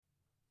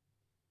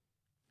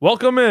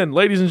Welcome in,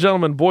 ladies and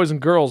gentlemen, boys and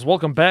girls.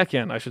 Welcome back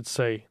in, I should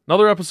say.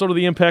 Another episode of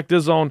the Impact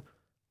Is Zone.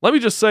 Let me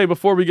just say,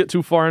 before we get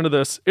too far into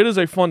this, it is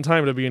a fun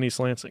time to be in East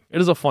Lansing.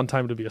 It is a fun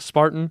time to be a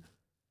Spartan.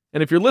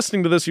 And if you're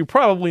listening to this, you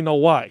probably know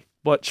why.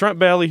 But Trent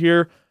Bally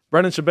here,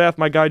 Brendan Shabath,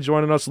 my guy,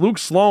 joining us. Luke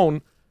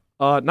Sloan,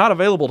 not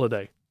available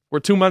today.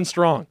 We're 2 men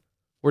strong.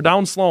 We're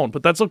down Sloan,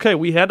 but that's okay.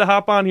 We had to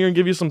hop on here and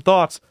give you some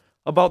thoughts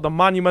about the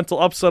monumental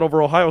upset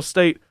over Ohio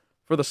State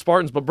for the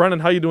Spartans. But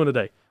Brendan, how you doing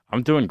today?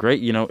 I'm doing great.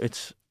 You know,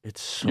 it's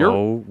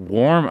so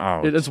warm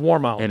out. It's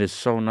warm out. It is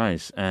so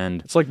nice.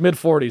 And it's like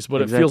mid-40s,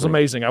 but exactly. It feels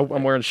amazing.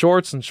 I'm wearing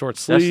shorts and short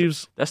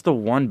sleeves. That's the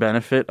one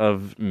benefit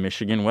of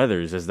Michigan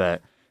weathers is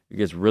that it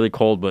gets really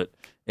cold, but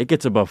it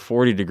gets above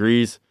 40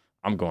 degrees.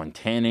 I'm going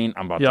tanning.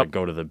 I'm about to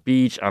go to the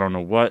beach. I don't know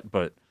what,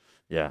 but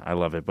yeah, I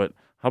love it. But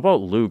how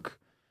about Luke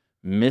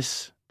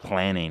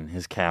planning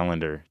his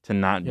calendar to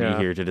not be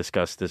here to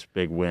discuss this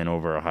big win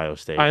over Ohio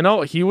State? I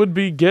know. He would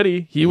be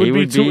giddy. He would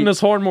be tooting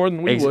his horn more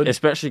than we would.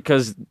 Especially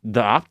because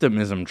the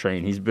optimism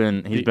train, he's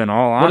been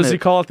all on it. What does he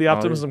call it? The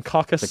optimism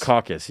caucus? The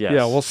caucus, yes.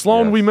 Yeah, well,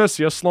 Sloan, we miss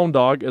you. Sloan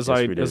Dog, as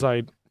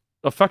I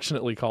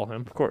affectionately call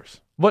him. Of course.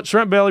 But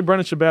Trent Bally,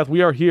 Brendan Shabath,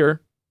 we are here,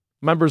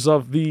 members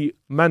of the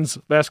men's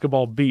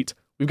basketball beat.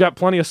 We've got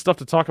plenty of stuff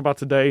to talk about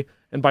today.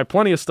 And by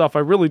plenty of stuff, I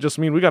really just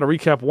mean we got to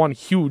recap one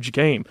huge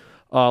game.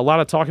 A lot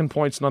of talking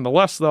points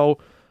nonetheless, though.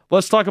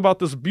 Let's talk about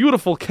this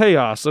beautiful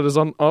chaos that is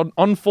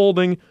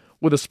unfolding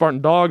with the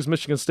Spartan Dogs.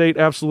 Michigan State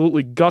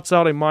absolutely guts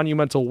out a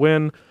monumental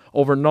win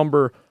over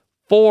number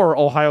 4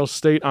 Ohio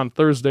State on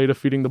Thursday,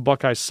 defeating the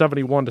Buckeyes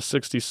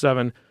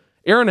 71-67.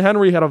 Aaron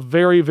Henry had a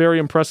very, very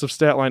impressive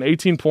stat line,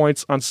 18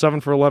 points on 7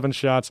 for 11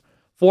 shots,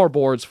 4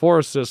 boards, 4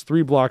 assists,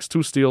 3 blocks,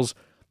 2 steals,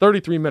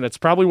 33 minutes.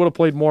 Probably would have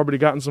played more, but he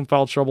got in some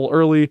foul trouble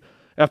early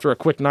after a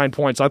quick 9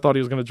 points. I thought he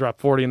was going to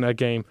drop 40 in that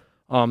game.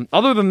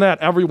 Other than that,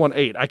 everyone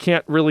ate. I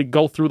can't really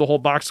go through the whole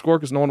box score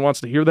because no one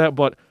wants to hear that,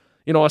 but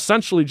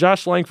essentially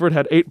Josh Langford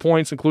had 8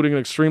 points, including an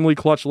extremely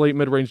clutch late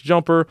mid-range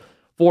jumper,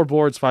 4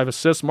 boards, 5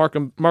 assists.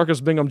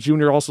 Marcus Bingham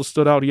Jr. also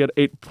stood out. He had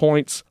 8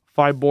 points,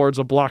 5 boards,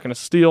 a block, and a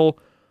steal.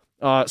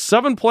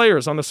 7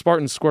 players on the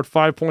Spartans scored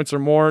 5 points or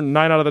more.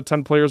 9 out of the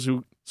 10 players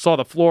who saw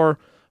the floor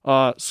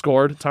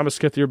scored. Thomas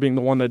Kithier being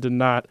the one that did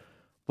not.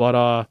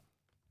 But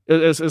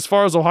as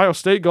far as Ohio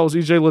State goes,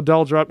 E.J.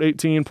 Liddell dropped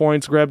 18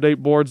 points, grabbed 8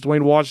 boards.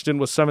 Dwayne Washington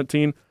was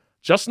 17.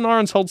 Justin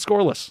Ahrens held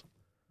scoreless.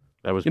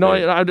 That was big.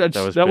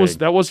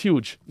 That was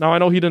huge. Now I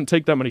know he didn't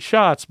take that many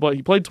shots, but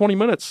he played 20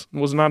 minutes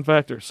and was a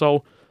non-factor.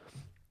 So,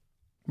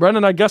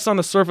 Brendan, I guess on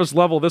the surface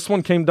level, this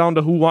one came down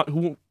to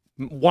who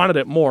wanted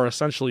it more.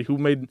 Essentially, who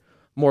made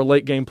more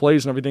late game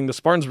plays and everything. The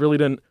Spartans really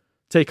didn't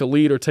take a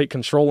lead or take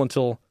control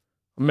until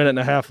a minute and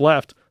a half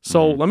left.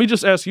 So let me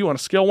just ask you, on a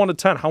scale 1 to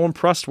 10, how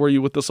impressed were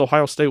you with this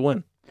Ohio State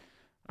win?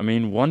 I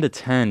mean, 1 to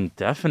 10,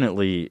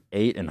 definitely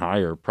 8 and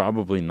higher,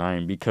 probably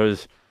 9,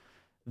 because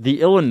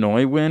the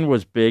Illinois win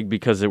was big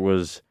because it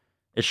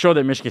showed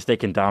that Michigan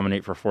State can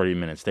dominate for 40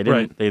 minutes. They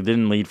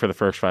didn't lead for the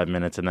first 5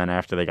 minutes, and then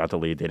after they got the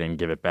lead, they didn't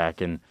give it back,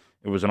 and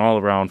it was an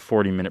all-around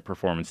 40-minute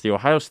performance. The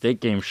Ohio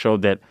State game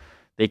showed that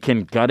they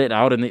can gut it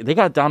out, and they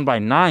got down by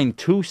 9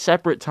 2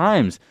 separate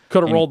times.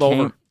 Could have rolled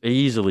over.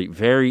 Easily,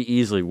 very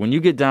easily. When you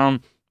get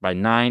down by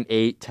 9,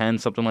 8, 10,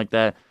 something like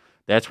that,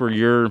 that's where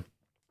you're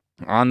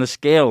on the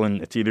scale, and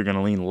it's either going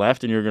to lean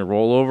left and you're going to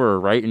roll over, or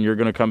right and you're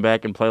going to come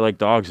back and play like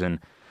dogs. And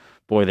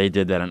boy, they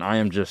did that. And I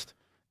am just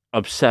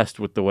obsessed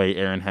with the way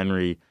Aaron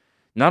Henry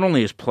not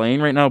only is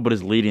playing right now, but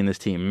is leading this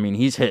team. I mean,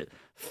 he's hit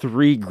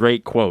 3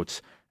 great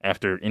quotes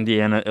after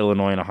Indiana,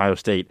 Illinois, and Ohio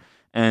State.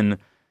 And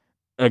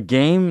a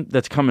game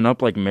that's coming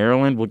up like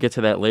Maryland, we'll get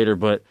to that later,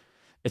 but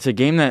it's a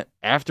game that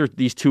after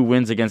these 2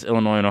 wins against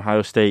Illinois and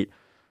Ohio State,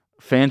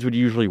 fans would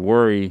usually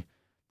worry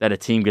that a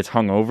team gets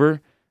hung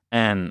over.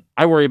 And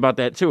I worry about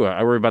that too.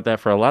 I worry about that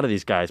for a lot of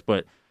these guys.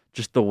 But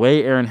just the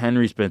way Aaron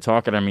Henry's been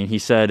talking, I mean, he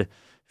said,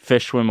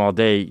 fish swim all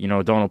day.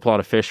 Don't applaud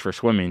a fish for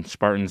swimming.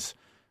 Spartans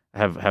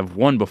have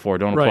won before.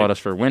 Don't applaud us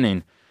for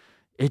winning.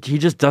 He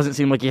just doesn't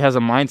seem like he has a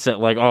mindset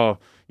like,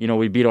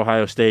 we beat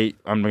Ohio State.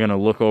 I'm going to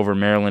look over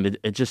Maryland.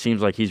 It just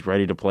seems like he's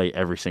ready to play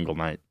every single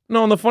night.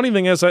 No, and the funny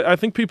thing is, I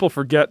think people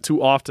forget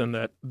too often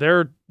that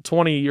they're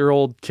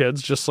 20-year-old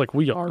kids just like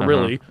we are,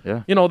 really.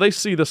 Yeah. They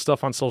see this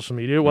stuff on social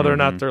media, whether or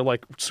not they're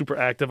like super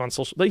active on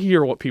social. They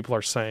hear what people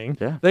are saying.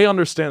 Yeah. They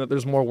understand that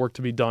there's more work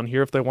to be done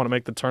here if they want to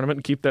make the tournament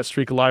and keep that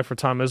streak alive for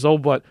Tom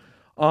Izzo. But,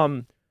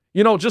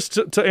 just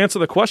to answer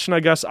the question, I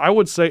guess I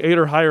would say 8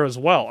 or higher as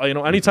well.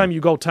 Anytime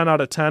you go 10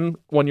 out of 10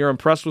 when you're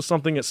impressed with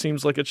something, it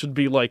seems like it should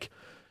be like,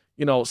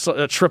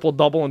 a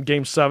triple-double in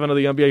Game 7 of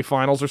the NBA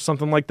Finals or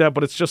something like that.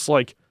 But it's just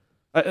like,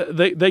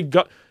 they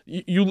got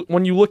you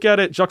when you look at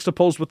it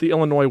juxtaposed with the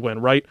Illinois win,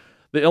 right?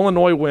 The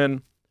Illinois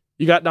win,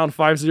 you got down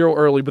 5-0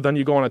 early, but then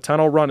you go on a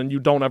 10-0 run and you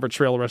don't ever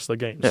trail the rest of the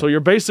game. Yeah. So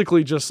you're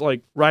basically just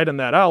like riding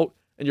that out,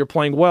 and you're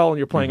playing well and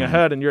you're playing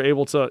ahead, and you're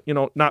able to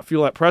not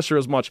feel that pressure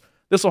as much.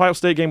 This Ohio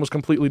State game was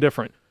completely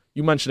different.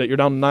 You mentioned it. You're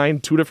down 9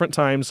 2 different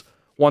times,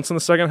 once in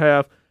the second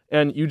half,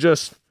 and you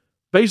just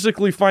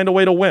basically find a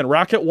way to win.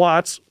 Rocket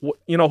Watts,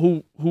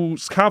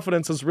 whose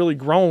confidence has really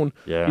grown.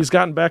 Yeah. He's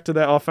gotten back to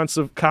that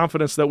offensive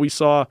confidence that we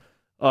saw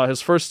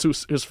his first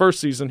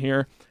season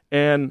here.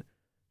 And,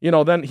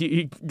 then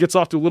he gets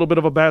off to a little bit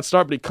of a bad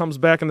start, but he comes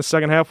back in the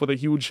second half with a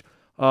huge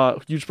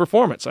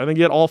performance. I think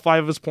he had all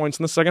 5 of his points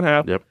in the second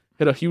half. Yep.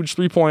 Hit a huge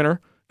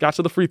three-pointer, got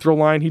to the free throw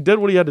line. He did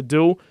what he had to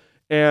do,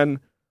 and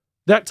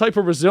that type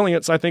of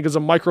resilience, I think, is a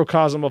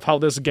microcosm of how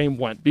this game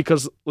went,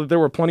 because there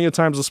were plenty of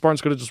times the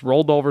Spartans could have just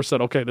rolled over,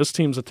 said, okay, this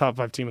team's a top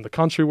 5 team in the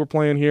country we're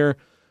playing here.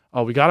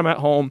 We got them at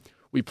home.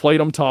 We played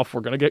them tough.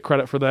 We're going to get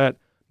credit for that.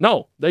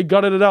 No, they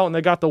gutted it out, and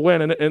they got the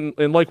win.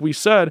 And like we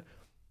said,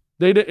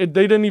 they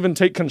didn't even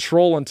take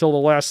control until the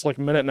last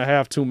minute and a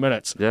half, 2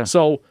 minutes. Yeah.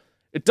 So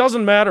it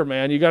doesn't matter,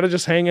 man. You got to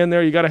just hang in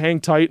there. You got to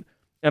hang tight.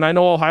 And I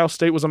know Ohio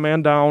State was a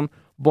man down,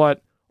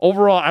 but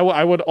overall,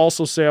 I would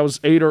also say I was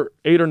 8 or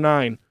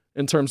 9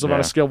 in terms of on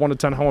a scale of 1 to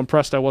 10 how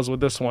impressed I was with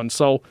this one.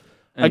 So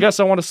I guess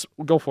I want to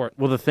go for it.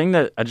 Well, the thing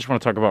that I just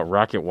want to talk about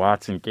Rocket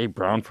Watts and Gabe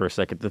Brown for a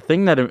second. The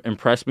thing that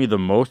impressed me the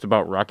most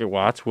about Rocket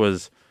Watts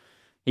was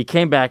he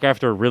came back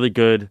after a really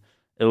good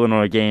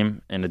Illinois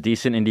game and a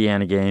decent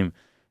Indiana game,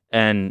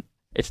 and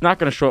it's not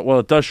going to show up. Well,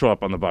 it does show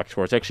up on the box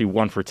score. It's actually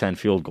 1 for 10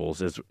 field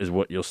goals is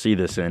what you'll see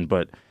this in.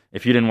 But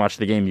if you didn't watch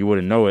the game, you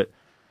wouldn't know it.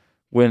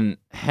 When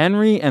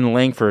Henry and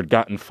Langford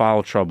got in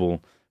foul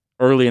trouble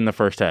early in the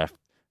first half,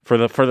 for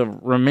the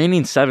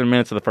remaining 7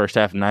 minutes of the first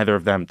half, neither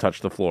of them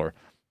touched the floor.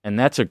 And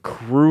that's a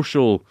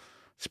crucial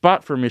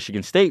spot for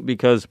Michigan State,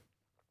 because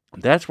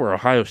that's where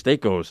Ohio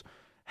State goes,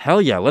 hell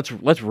yeah,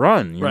 let's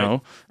run, you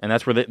know? And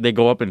that's where they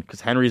go up, and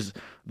because Henry's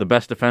the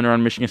best defender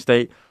on Michigan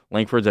State,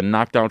 Langford's a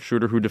knockdown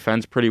shooter who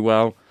defends pretty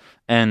well.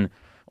 And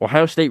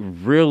Ohio State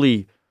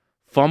really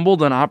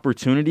fumbled an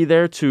opportunity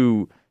there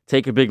to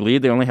take a big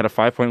lead. They only had a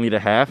 5-point lead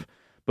at half,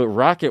 but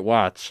Rocket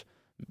Watts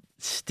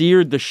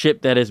steered the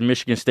ship that is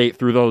Michigan State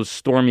through those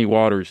stormy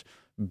waters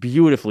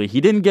beautifully. He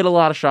didn't get a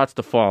lot of shots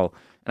to fall,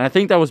 and I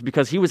think that was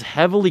because he was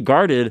heavily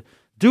guarded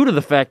due to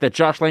the fact that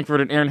Josh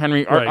Langford and Aaron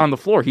Henry are on the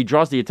floor. He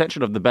draws the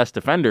attention of the best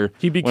defender.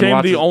 He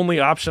became the only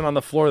option on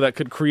the floor that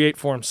could create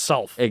for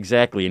himself.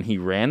 Exactly, and he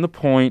ran the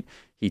point.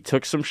 He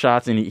took some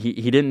shots, and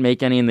he didn't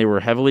make any, and they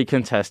were heavily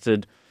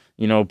contested,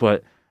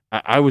 but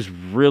I was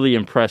really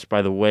impressed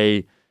by the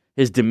way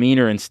his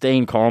demeanor and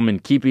staying calm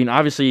and keeping,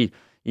 obviously,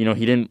 he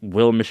didn't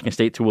will Michigan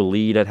State to a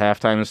lead at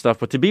halftime and stuff,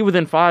 but to be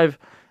within 5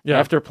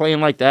 after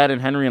playing like that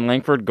and Henry and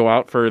Langford go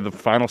out for the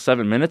final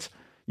 7 minutes,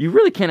 you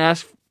really can't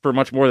ask for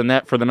much more than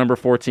that for the number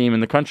 4 team in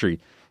the country.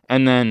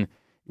 And then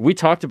we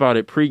talked about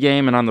it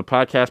pregame and on the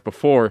podcast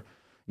before.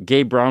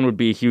 Gabe Brown would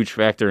be a huge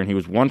factor, and he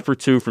was 1 for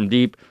 2 from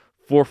deep,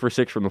 4 for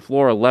 6 from the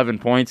floor, 11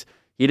 points.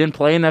 He didn't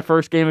play in that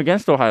first game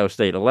against Ohio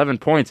State. 11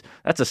 points.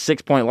 That's a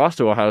 6-point loss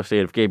to Ohio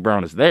State if Gabe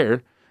Brown is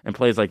there and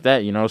plays like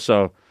that,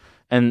 So,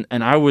 and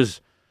I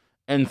was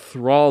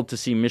enthralled to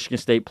see Michigan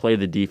State play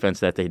the defense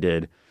that they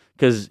did.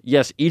 Because,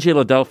 yes, E.J.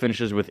 Liddell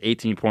finishes with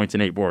 18 points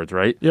and 8 boards,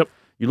 right? Yep.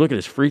 You look at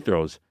his free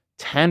throws,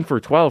 10 for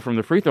 12 from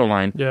the free throw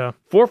line,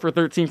 4 for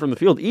 13 from the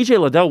field. E.J.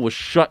 Liddell was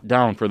shut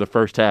down for the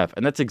first half,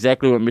 and that's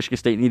exactly what Michigan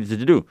State needed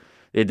to do.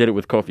 They did it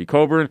with Kofi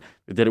Coburn.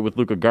 They did it with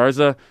Luka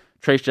Garza.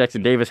 Trace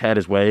Jackson-Davis had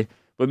his way.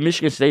 But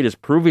Michigan State is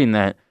proving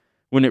that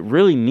when it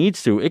really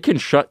needs to, it can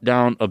shut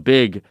them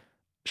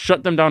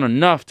down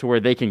enough to where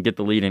they can get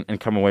the lead and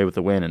come away with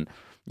the win. And,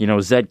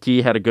 Zed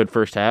Key had a good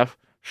first half,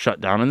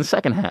 shut down in the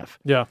second half.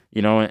 Yeah.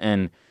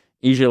 And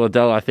E.J.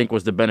 Liddell, I think,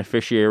 was the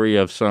beneficiary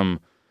of some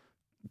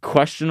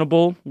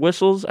questionable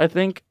whistles, I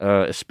think,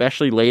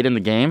 especially late in the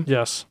game.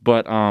 Yes.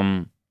 But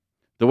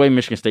the way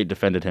Michigan State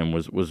defended him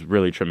was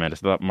really tremendous.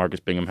 I thought Marcus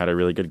Bingham had a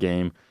really good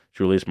game.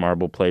 Julius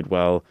Marble played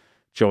well.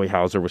 Joey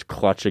Hauser was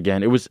clutch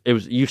again. It was.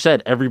 You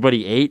said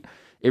everybody ate.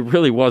 It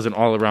really was an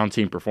all-around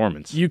team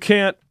performance. You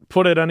can't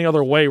put it any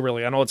other way,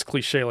 really. I know it's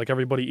cliche, like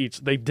everybody eats.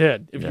 They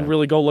did. If you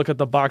really go look at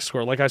the box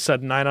score, like I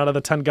said, 9 out of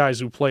the 10 guys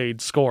who played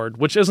scored,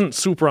 which isn't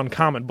super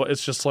uncommon, but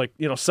it's just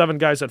 7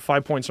 guys had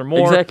 5 points or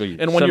more. Exactly.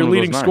 And when your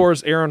leading scorer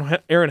is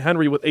Aaron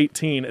Henry with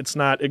 18, it's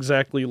not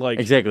exactly like...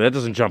 Exactly. That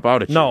doesn't jump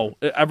out at you. No.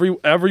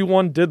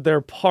 Everyone did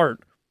their part.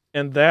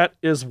 And that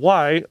is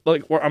why,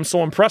 I'm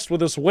so impressed with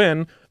this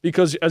win,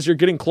 because as you're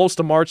getting close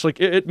to March,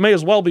 it may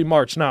as well be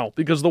March now,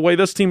 because the way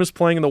this team is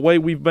playing and the way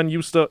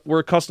we're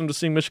accustomed to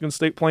seeing Michigan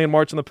State play in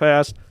March in the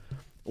past,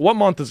 what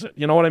month is it?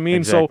 You know what I mean?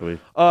 Exactly.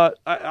 So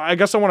I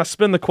guess I want to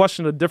spin the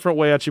question a different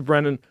way at you,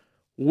 Brendan.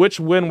 Which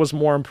win was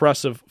more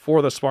impressive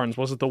for the Spartans?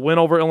 Was it the win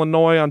over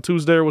Illinois on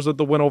Tuesday, or was it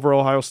the win over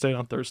Ohio State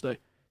on Thursday?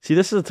 See,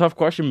 this is a tough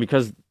question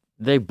because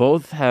they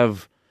both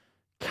have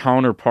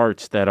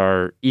counterparts that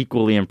are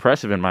equally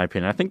impressive in my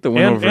opinion. I think the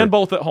win over... And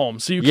both at home.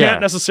 So you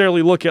can't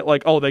necessarily look at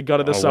they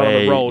gutted this out on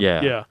the road.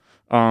 Yeah.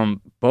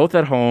 Both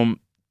at home,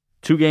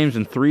 2 games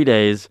in 3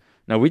 days.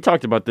 Now, we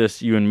talked about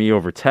this, you and me,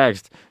 over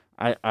text.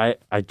 I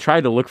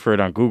tried to look for it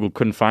on Google,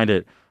 couldn't find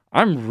it.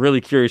 I'm really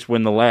curious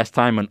when the last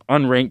time an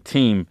unranked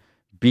team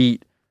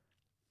beat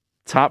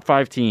top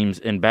 5 teams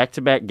in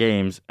back-to-back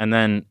games and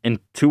then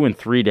in 2 and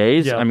 3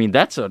 days. Yeah. I mean,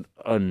 that's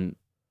an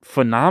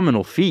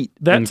phenomenal feat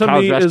That in to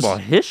college me basketball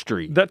is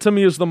history. That to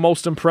me is the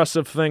most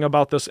impressive thing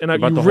about this, and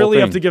About you the whole really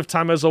have thing. to give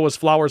Tom Izzo his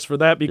flowers for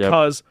that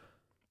because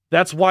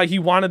that's why he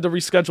wanted to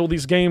reschedule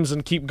these games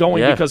and keep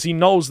going because he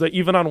knows that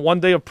even on one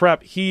day of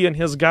prep, he and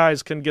his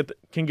guys can get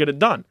it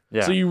done.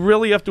 Yeah. So you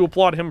really have to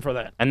applaud him for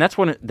that. And that's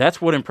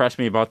what impressed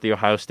me about the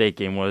Ohio State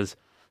game was.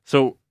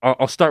 So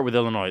I'll start with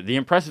Illinois. The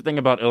impressive thing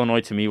about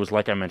Illinois to me was,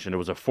 like I mentioned, it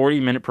was a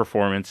 40-minute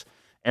performance.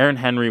 Aaron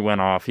Henry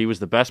went off. He was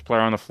the best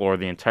player on the floor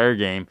the entire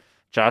game.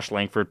 Josh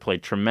Langford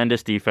played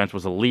tremendous defense,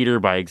 was a leader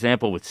by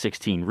example with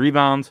 16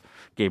 rebounds.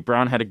 Gabe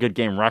Brown had a good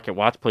game. Rocket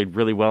Watts played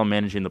really well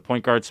managing the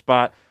point guard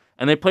spot.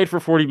 And they played for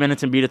 40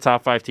 minutes and beat a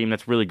top 5 team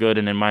that's really good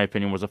and, in my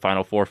opinion, was a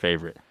Final Four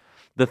favorite.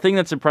 The thing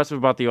that's impressive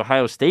about the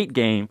Ohio State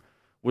game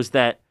was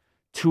that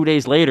 2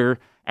 days later,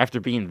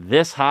 after being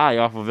this high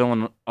off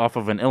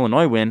of an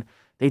Illinois win,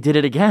 they did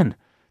it again.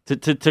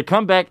 To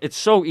come back, it's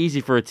so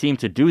easy for a team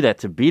to do that,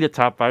 to beat a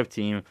top 5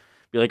 team,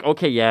 be like,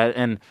 okay, yeah,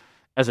 and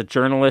as a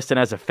journalist and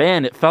as a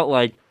fan, it felt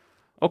like,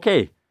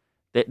 okay,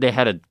 they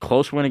had a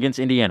close win against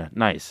Indiana.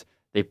 Nice.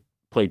 They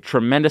played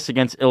tremendous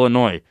against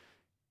Illinois.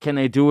 Can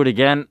they do it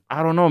again?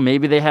 I don't know.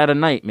 Maybe they had a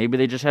night. Maybe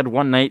they just had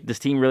one night. This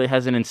team really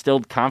hasn't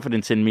instilled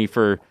confidence in me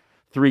for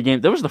 3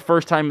 games. That was the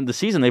first time in the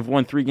season they've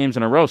won 3 games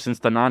in a row since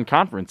the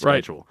non-conference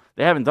schedule.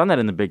 They haven't done that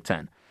in the Big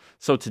Ten.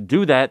 So to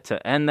do that,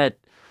 to end that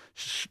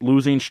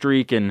losing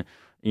streak and,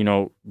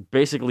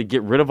 basically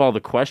get rid of all the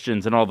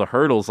questions and all the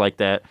hurdles like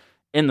that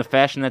in the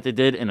fashion that they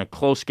did in a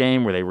close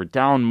game where they were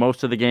down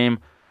most of the game,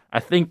 I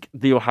think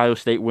the Ohio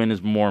State win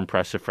is more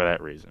impressive for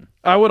that reason.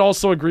 I would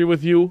also agree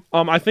with you.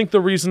 I think the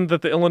reason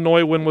that the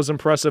Illinois win was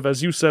impressive,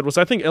 as you said, was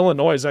I think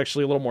Illinois is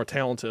actually a little more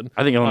talented.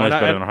 I think Illinois is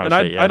better than Ohio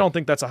State, I don't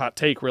think that's a hot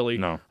take, really.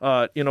 No.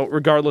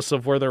 Regardless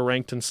of where they're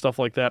ranked and stuff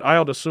like that.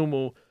 Ayo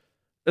Dosunmu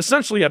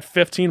essentially had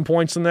 15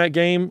 points in that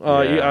game.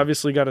 He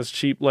obviously got his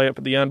cheap layup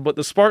at the end. But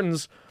the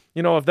Spartans,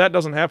 if that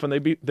doesn't happen,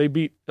 they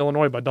beat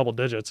Illinois by double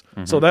digits.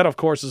 Mm-hmm. So that, of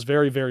course, is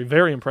very, very,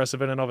 very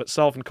impressive in and of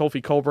itself. And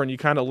Kofi Coburn, you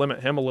kind of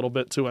limit him a little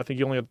bit, too. I think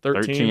he only had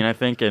 13 I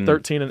think. And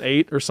 13 and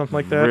 8 or something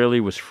like that.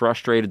 Really was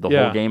frustrated the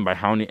whole game by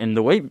how... And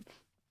the way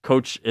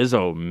Coach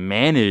Izzo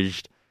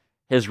managed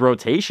his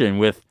rotation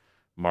with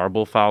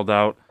Marble fouled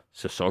out,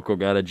 Sissoko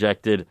got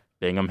ejected,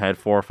 Bingham had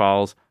 4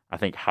 fouls. I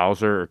think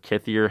Hauser or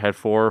Kithier had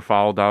 4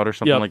 fouled out or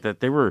something like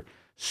that. There were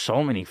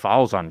so many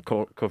fouls on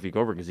Kofi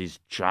Coburn because he's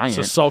giant.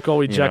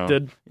 Sissoko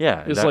ejected.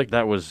 Yeah,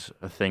 that was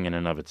a thing in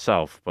and of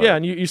itself. But. Yeah,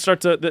 and you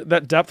start to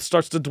that depth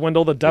starts to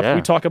dwindle. The depth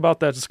we talk about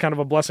that's kind of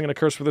a blessing and a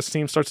curse for this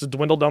team starts to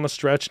dwindle down the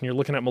stretch, and you're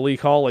looking at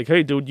Malik Hall like,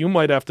 hey, dude, you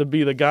might have to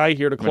be the guy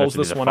here to close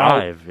this one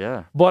out.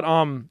 Yeah. But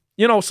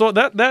so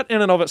that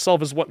in and of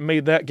itself is what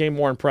made that game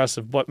more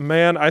impressive. But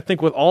man, I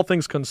think with all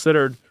things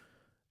considered,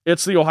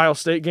 it's the Ohio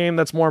State game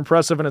that's more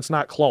impressive, and it's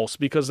not close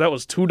because that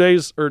was 2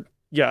 days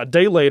a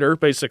day later,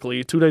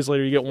 basically. 2 days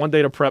later, you get 1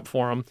 day to prep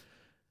for them.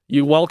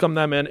 You welcome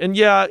them in. And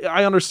yeah,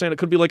 I understand it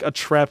could be like a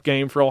trap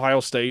game for Ohio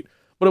State,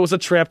 but it was a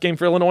trap game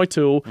for Illinois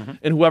too,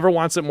 and whoever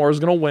wants it more is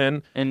going to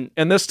win.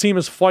 And this team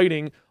is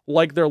fighting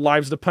like their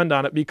lives depend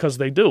on it because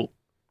they do.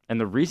 And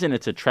the reason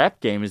it's a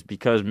trap game is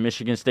because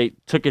Michigan State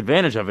took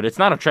advantage of it. It's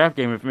not a trap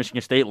game if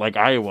Michigan State, like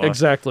Iowa,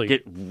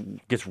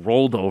 gets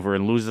rolled over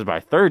and loses by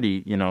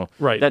 30.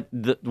 Right.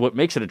 What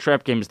makes it a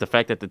trap game is the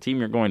fact that the team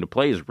you're going to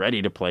play is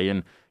ready to play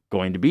and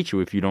going to beat you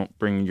if you don't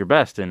bring your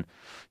best. And,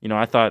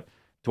 I thought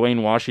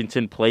Dwayne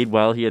Washington played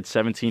well. He had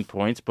 17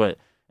 points, but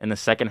in the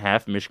second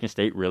half, Michigan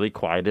State really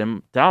quieted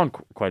him down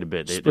quite a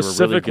bit.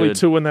 Specifically, they were really good.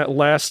 Too, in that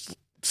last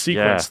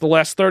sequence, the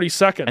last 30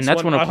 seconds. And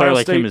that's when a player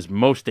like him is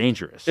most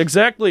dangerous.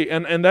 Exactly.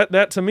 And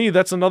that to me,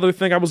 that's another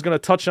thing I was going to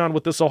touch on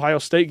with this Ohio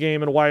State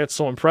game and why it's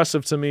so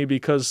impressive to me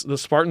because the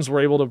Spartans were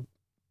able to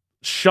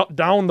shut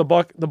down the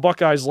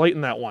Buckeyes late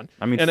in that one.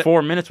 I mean,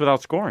 4 minutes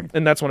without scoring.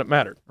 And that's when it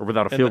mattered. Or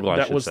without a field goal,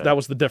 That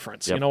was the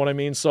difference. Yep. You know what I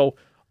mean? So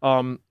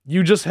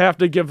you just have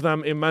to give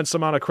them immense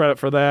amount of credit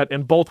for that,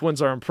 and both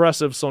wins are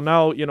impressive. So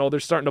now,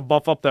 they're starting to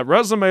buff up that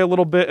resume a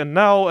little bit, and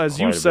now, as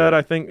you said,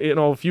 I think,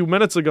 a few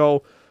minutes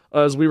ago,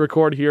 as we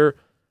record here,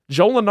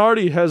 Joe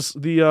Lunardi has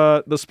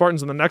the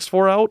Spartans in the next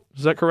 4 out.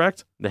 Is that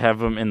correct? They have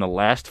them in the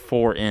last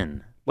 4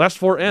 in. Last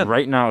 4 in.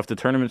 Right now, if the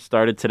tournament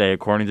started today,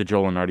 according to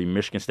Joe Lunardi,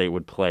 Michigan State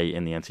would play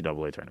in the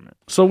NCAA tournament.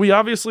 So we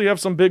obviously have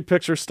some big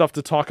picture stuff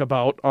to talk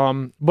about.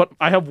 But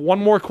I have one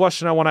more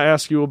question I want to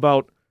ask you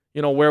about,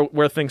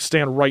 where things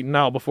stand right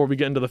now before we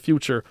get into the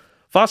future.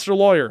 Foster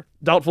Loyer,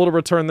 doubtful to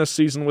return this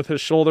season with his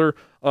shoulder.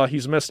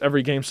 He's missed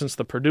every game since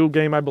the Purdue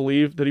game, I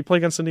believe. Did he play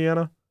against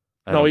Indiana?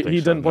 No, he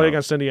didn't play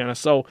against Indiana.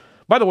 So,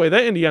 by the way,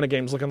 that Indiana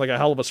game's looking like a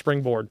hell of a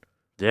springboard.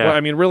 Yeah. Well,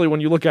 I mean, really,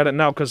 when you look at it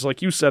now, because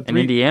like you said... And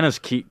Indiana's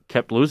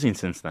kept losing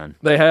since then.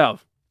 They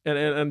have.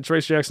 And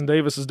Trace Jackson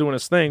Davis is doing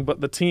his thing, but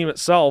the team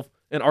itself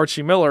and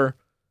Archie Miller...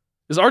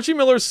 Is Archie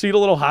Miller's seat a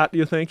little hot, do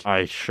you think?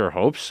 I sure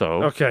hope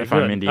so. Okay, if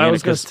I'm Indiana.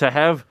 Because to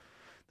have...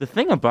 The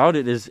thing about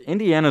it is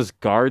Indiana's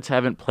guards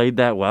haven't played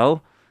that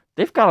well.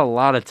 They've got a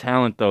lot of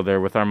talent, though,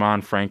 there with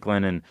Armaan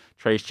Franklin and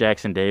Trace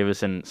Jackson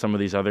Davis and some of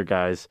these other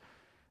guys.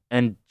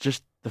 And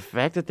just the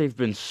fact that they've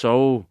been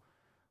so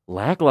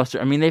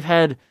lackluster. I mean,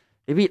 they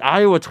beat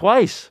Iowa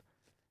twice.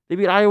 They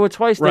beat Iowa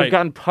twice. Right. They've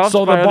gotten puffed So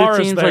the by bar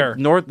other is teams there. like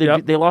North.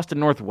 Yep. They lost to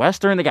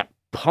Northwestern. They got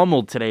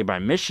pummeled today by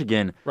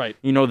Michigan. Right.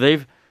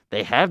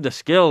 They have the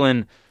skill,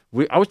 and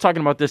I was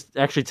talking about this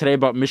actually today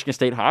about Michigan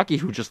State hockey,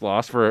 who just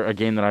lost for a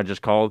game that I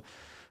just called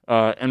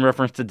in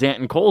reference to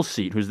Danton Cole's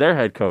seat, who's their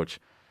head coach.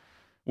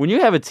 When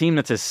you have a team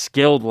that's as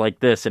skilled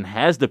like this and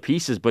has the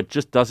pieces but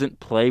just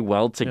doesn't play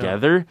well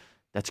together,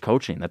 that's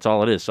coaching. That's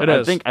all it is. So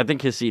I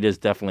think his seat is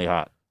definitely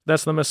hot.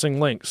 That's the missing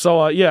link.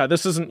 So,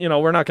 this isn't,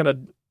 we're not going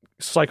to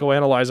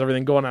psychoanalyze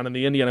everything going on in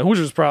the Indiana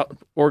Hoosiers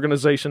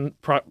organization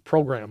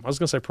program. I was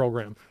going to say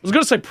program. I was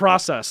going to say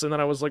process, and then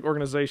I was like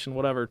organization,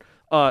 whatever.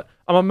 I'm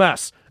a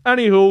mess.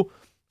 Anywho,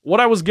 what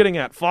I was getting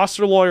at,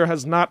 Foster Loyer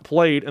has not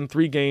played in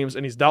 3 games,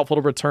 and he's doubtful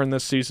to return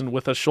this season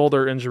with a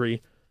shoulder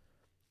injury.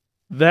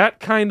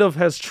 That kind of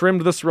has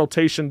trimmed this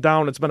rotation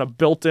down. It's been a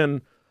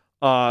built-in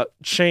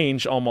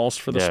change almost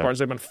for the Spartans.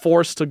 They've been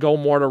forced to go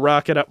more to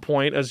Rocket at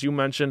point, as you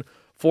mentioned,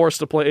 forced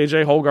to play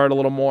A.J. Hoggard a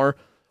little more.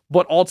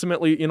 But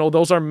ultimately,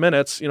 those are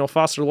minutes.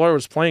 Foster Loyer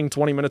was playing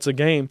 20 minutes a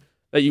game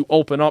that you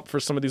open up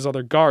for some of these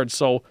other guards.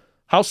 So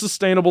how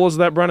sustainable is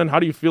that, Brennan? How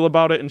do you feel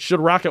about it? And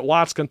should Rocket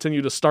Watts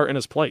continue to start in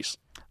his place?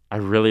 I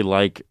really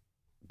like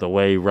the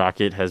way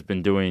Rocket has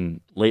been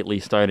doing lately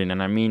starting.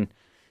 And I mean,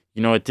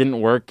 it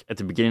didn't work at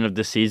the beginning of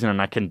this season, and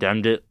I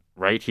condemned it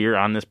right here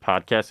on this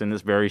podcast in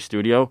this very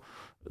studio,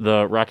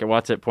 the Rocket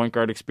Watts at point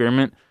guard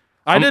experiment.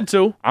 I did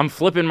too. I'm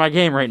flipping my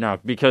game right now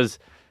because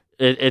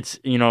it's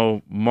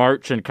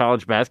March and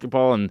college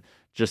basketball, and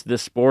just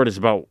this sport is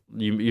about,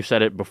 you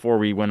said it before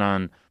we went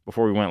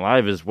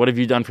live, is what have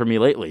you done for me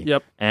lately?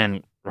 Yep.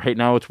 And right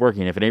now it's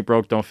working. If it ain't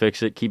broke, don't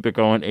fix it. Keep it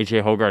going.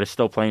 A.J. Hoggard is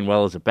still playing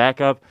well as a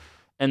backup.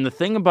 And the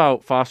thing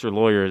about Foster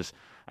Loyer is,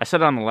 I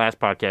said it on the last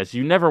podcast,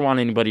 you never want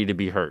anybody to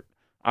be hurt,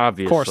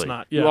 obviously. Of course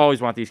not. Yeah. You always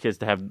want these kids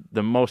to have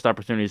the most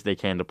opportunities they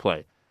can to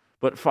play.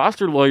 But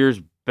Foster Loyer's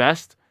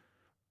best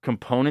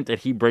component that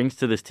he brings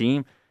to this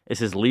team is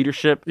his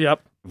leadership.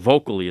 Yep.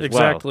 Vocally as well.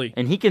 Exactly.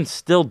 And he can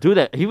still do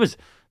that.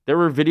 There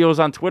were videos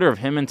on Twitter of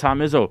him and Tom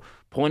Izzo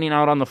pointing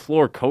out on the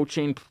floor,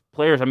 coaching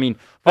players. I mean,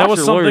 that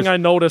was something I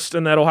noticed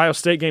in that Ohio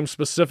State game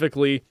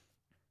specifically.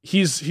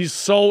 He's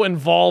so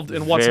involved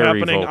in what's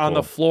happening vocal on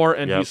the floor,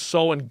 and he's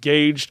so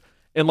engaged.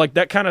 And like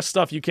that kind of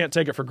stuff, you can't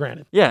take it for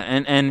granted. Yeah,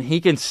 and he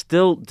can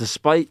still,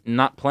 despite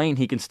not playing,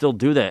 he can still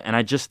do that. And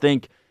I just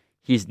think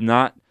he's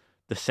not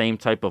the same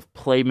type of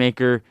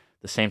playmaker,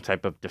 the same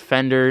type of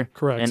defender.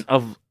 Correct.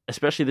 And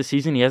especially this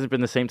season, he hasn't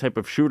been the same type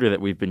of shooter that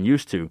we've been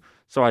used to.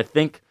 So I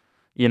think,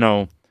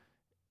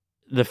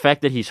 the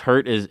fact that he's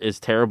hurt is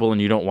terrible,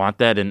 and you don't want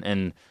that.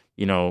 And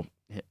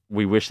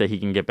we wish that he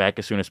can get back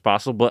as soon as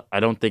possible, but I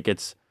don't think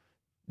it's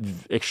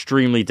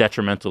extremely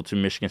detrimental to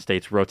Michigan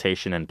State's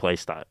rotation and play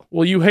style.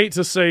 Well, you hate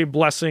to say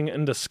blessing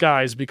in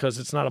disguise because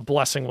it's not a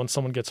blessing when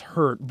someone gets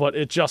hurt, but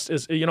it just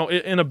is,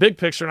 in a big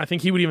picture, and I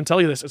think he would even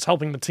tell you this, it's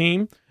helping the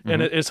team,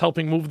 and it is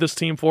helping move this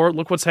team forward.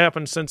 Look what's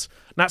happened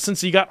not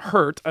since he got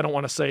hurt, I don't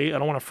want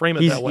to frame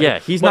it that way. Yeah,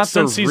 he's not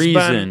the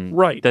reason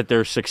that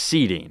they're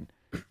succeeding.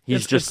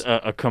 He's just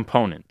a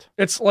component.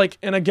 It's like,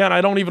 and again, I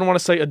don't even want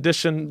to say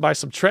addition by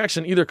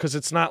subtraction either, because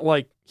it's not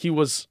like he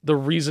was the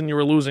reason you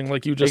were losing,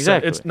 like you just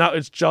said.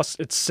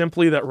 It's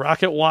simply that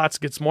Rocket Watts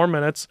gets more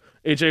minutes,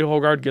 A.J.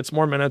 Hoggard gets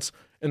more minutes,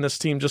 and this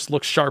team just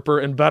looks sharper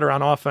and better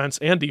on offense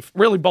and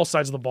really both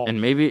sides of the ball. And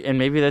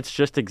maybe that's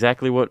just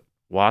exactly what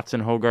Watts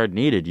and Hoggard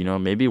needed.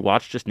 Maybe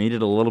Watts just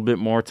needed a little bit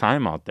more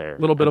time out there. A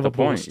little bit of a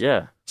boost.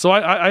 Yeah. So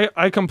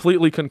I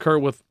completely concur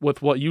with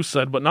what you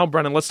said. But now,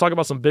 Brennan, let's talk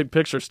about some big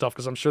picture stuff,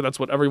 because I'm sure that's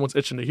what everyone's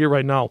itching to hear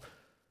right now.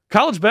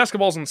 College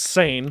basketball is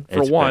insane,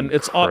 for one.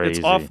 It's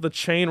off the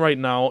chain right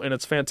now, and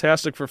it's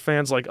fantastic for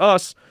fans like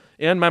us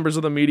and members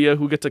of the media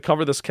who get to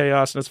cover this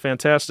chaos, and it's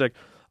fantastic.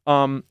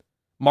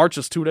 March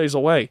is 2 days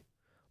away.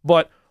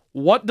 But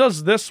what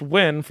does this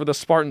win for the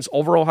Spartans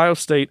over Ohio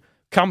State,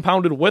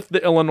 compounded with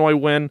the Illinois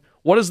win,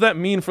 what does that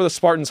mean for the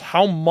Spartans?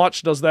 How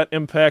much does that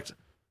impact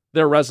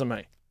their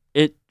resume?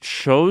 It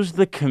shows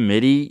the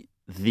committee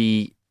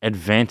the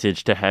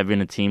advantage to having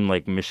a team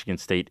like Michigan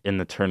State in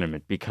the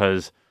tournament,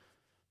 because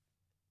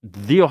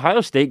the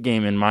Ohio State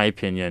game, in my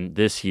opinion,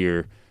 this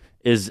year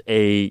is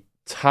a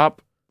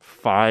top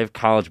 5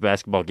 college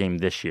basketball game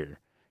this year.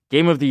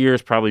 Game of the year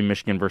is probably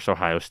Michigan versus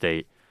Ohio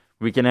State.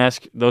 We can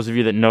ask those of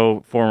you that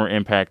know former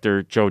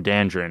impactor Joe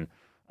Dandrin,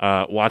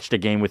 watched a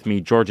game with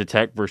me, Georgia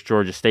Tech versus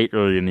Georgia State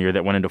earlier in the year,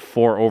 that went into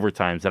 4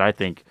 overtimes that I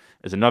think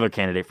is another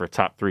candidate for a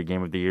top 3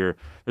 game of the year.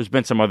 There's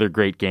been some other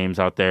great games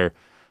out there,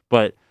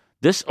 but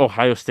this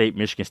Ohio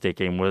State-Michigan State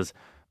game was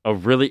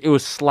it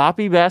was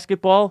sloppy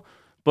basketball,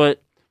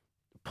 but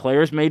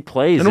players made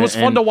plays. And it was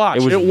fun to watch.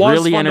 It was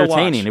really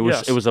entertaining. It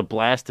was a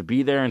blast to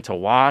be there and to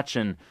watch,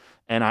 and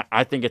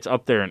I think it's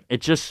up there. And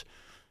it just,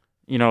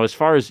 as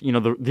far as,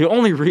 the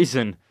only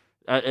reason,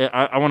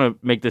 I want to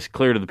make this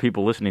clear to the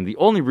people listening, the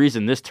only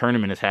reason this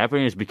tournament is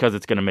happening is because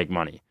it's going to make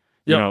money.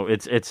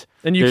 Yep. It's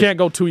and you can't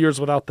go 2 years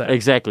without that.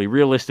 Exactly.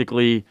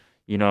 Realistically,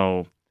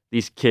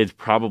 these kids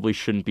probably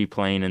shouldn't be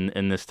playing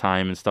in this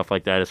time and stuff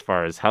like that, as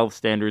far as health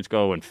standards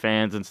go and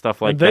fans and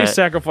stuff like that. They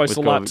sacrifice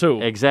a lot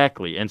too.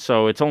 Exactly. And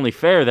so it's only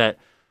fair that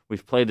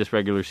we've played this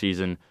regular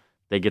season.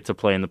 They get to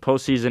play in the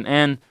postseason,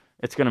 and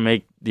it's going to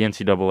make the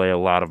NCAA a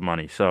lot of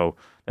money. So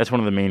that's one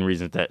of the main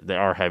reasons that they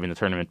are having the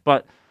tournament.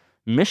 But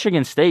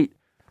Michigan State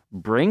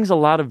brings a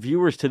lot of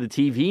viewers to the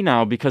TV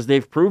now because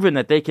they've proven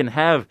that they can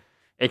have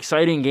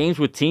exciting games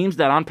with teams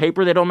that on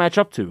paper they don't match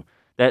up to,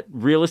 that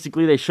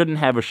realistically they shouldn't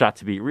have a shot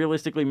to beat.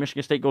 Realistically,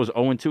 Michigan State goes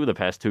 0-2 the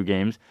past 2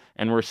 games,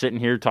 and we're sitting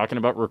here talking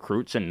about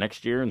recruits and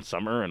next year and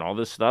summer and all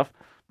this stuff.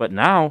 But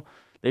now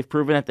they've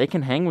proven that they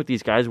can hang with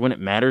these guys when it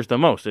matters the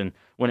most. And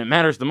when it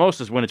matters the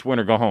most is when it's win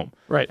or go home.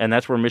 Right. And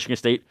that's where Michigan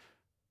State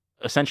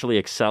essentially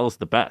excels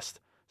the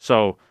best.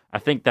 So I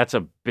think that's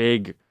a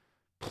big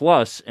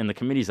plus in the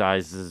committee's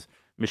eyes is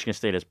Michigan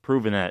State has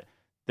proven that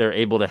they're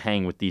able to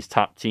hang with these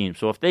top teams.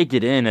 So if they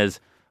get in as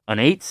an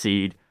 8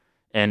 seed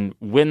and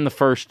win the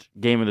first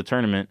game of the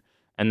tournament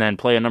and then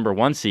play a number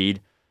 1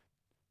 seed,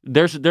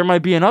 there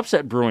might be an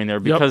upset brewing there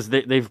because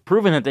they've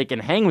proven that they can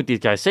hang with these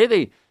guys. Say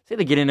they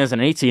get in as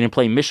an 8 seed and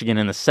play Michigan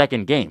in the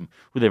second game,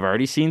 who they've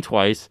already seen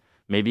twice,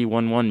 maybe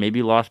won one,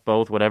 maybe lost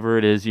both, whatever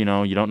it is, you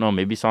don't know.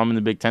 Maybe saw them in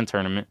the Big Ten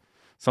tournament,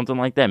 something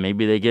like that.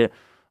 Maybe they get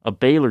a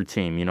Baylor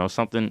team,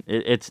 something.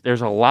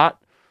 There's a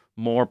lot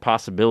more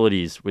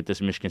possibilities with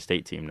this Michigan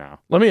State team now.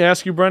 Let me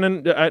ask you,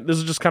 Brennan, this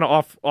is just kind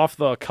of off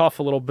the cuff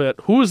a little bit.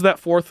 Who is that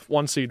 4th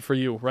 1 seed for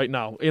you right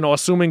now?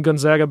 Assuming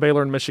Gonzaga,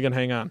 Baylor, and Michigan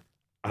hang on.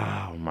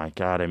 Oh, my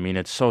God. I mean,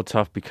 it's so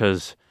tough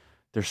because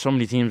there's so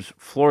many teams.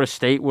 Florida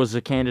State was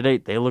a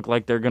candidate. They look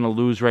like they're going to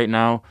lose right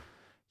now.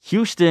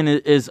 Houston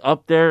is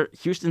up there.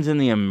 Houston's in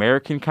the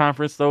American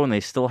Conference, though, and they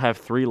still have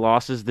 3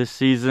 losses this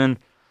season.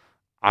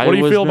 What do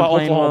you feel about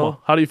Oklahoma?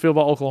 Well. How do you feel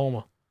about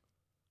Oklahoma?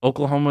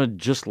 Oklahoma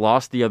just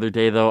lost the other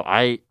day, though.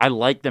 I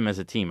like them as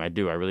a team. I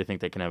do. I really think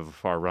they can have a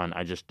far run.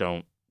 I just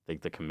don't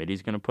think the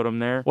committee's going to put them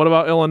there. What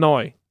about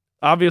Illinois?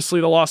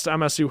 Obviously, the loss to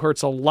MSU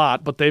hurts a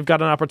lot, but they've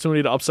got an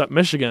opportunity to upset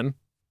Michigan.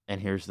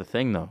 And here's the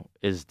thing, though.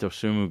 Is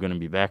Dosunmu going to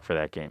be back for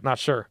that game? Not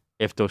sure.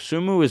 If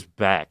Dosunmu is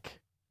back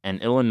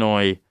and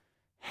Illinois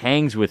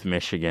hangs with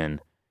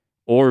Michigan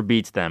or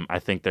beats them, I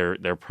think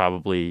they're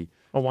probably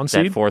a 1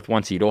 seed? That 4th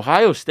 1 seed.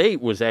 Ohio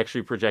State was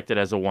actually projected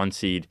as a 1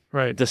 seed,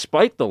 right,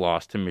 despite the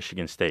loss to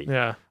Michigan State.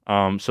 Yeah.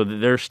 So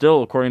they're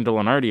still, according to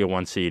Lenardi, a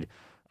 1 seed.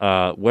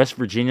 West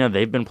Virginia,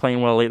 they've been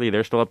playing well lately.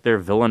 They're still up there.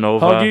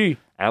 Villanova, Huggy.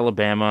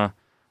 Alabama.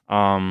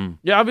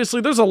 Yeah,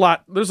 obviously there's a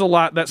lot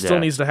that still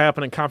needs to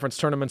happen in conference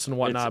tournaments and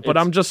whatnot. But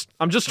I'm just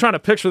trying to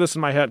picture this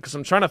in my head because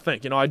I'm trying to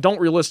think. I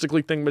don't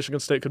realistically think Michigan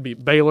State could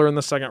beat Baylor in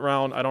the second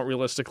round. I don't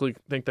realistically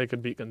think they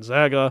could beat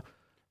Gonzaga.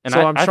 And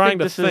so I'm trying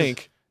to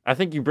think. I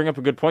think you bring up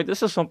a good point.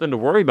 This is something to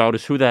worry about,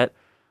 is who that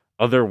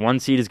other 1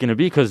 seed is going to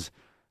be, because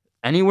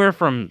anywhere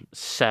from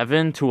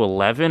 7 to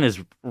 11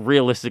 is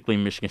realistically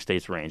Michigan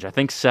State's range. I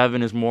think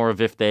 7 is more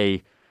of if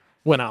they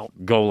went out,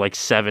 go like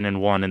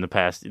 7-1 in the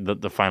past,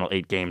 the final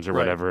 8 games or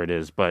whatever it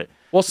is. But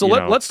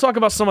let's talk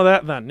about some of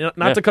that then.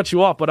 Not to cut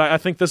you off, but I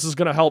think this is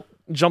going to help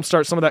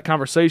jumpstart some of that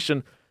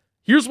conversation.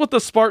 Here's what the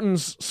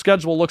Spartans'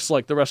 schedule looks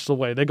like the rest of the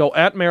way. They go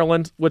at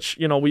Maryland, which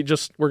we're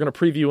going to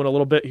preview in a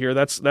little bit here.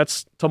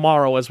 That's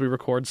tomorrow as we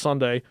record,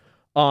 Sunday.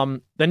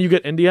 Then you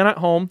get Indiana at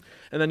home,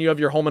 and then you have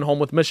your home and home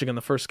with Michigan.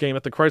 The first game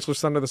at the Chrysler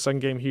Center, the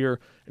second game here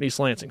in East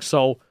Lansing.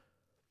 So,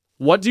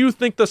 what do you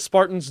think the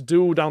Spartans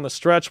do down the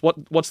stretch?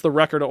 What's the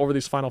record over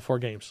these final 4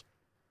 games?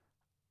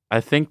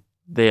 I think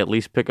they at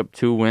least pick up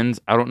 2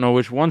 wins. I don't know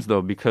which ones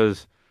though,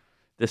 because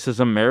this is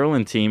a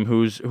Maryland team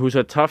who's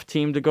a tough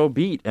team to go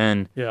beat,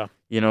 and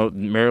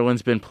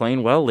Maryland's been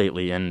playing well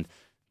lately, and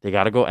they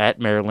got to go at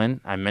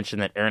Maryland. I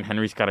mentioned that Aaron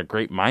Henry's got a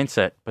great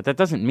mindset, but that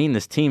doesn't mean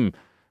this team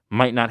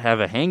might not have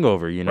a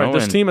hangover. Right,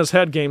 this team has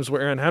had games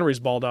where Aaron Henry's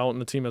balled out and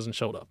the team hasn't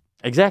showed up.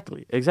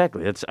 Exactly.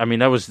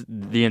 That was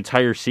the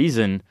entire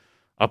season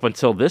up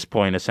until this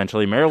point.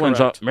 Essentially,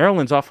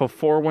 Maryland's off of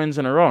 4 wins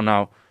in a row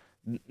now.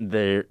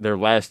 Their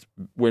last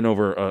win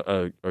over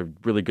a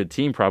really good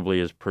team probably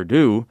is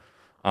Purdue.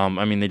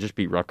 They just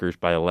beat Rutgers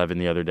by 11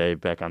 the other day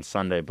back on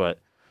Sunday. But,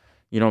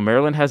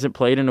 Maryland hasn't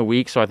played in a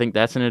week, so I think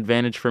that's an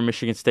advantage for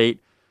Michigan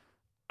State.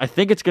 I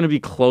think it's going to be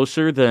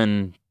closer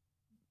than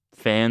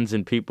fans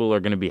and people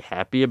are going to be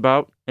happy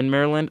about in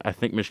Maryland. I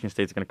think Michigan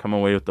State's going to come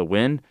away with the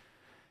win.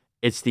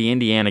 It's the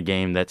Indiana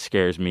game that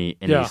scares me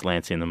in East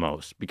Lansing the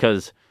most,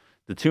 because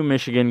the 2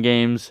 Michigan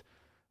games,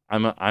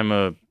 I'm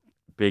a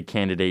big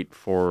candidate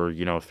for,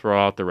 throw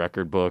out the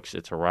record books.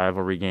 It's a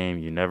rivalry game.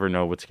 You never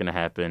know what's going to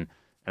happen.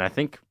 And I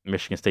think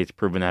Michigan State's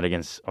proven that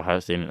against Ohio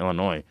State and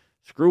Illinois.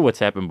 Screw what's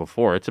happened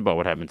before. It's about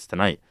what happens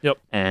tonight. Yep.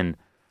 And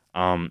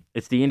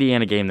it's the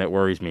Indiana game that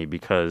worries me,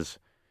 because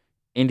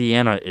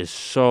Indiana is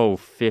so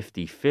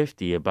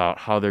 50-50 about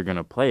how they're going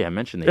to play. I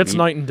mentioned it's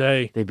night and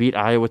day. They beat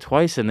Iowa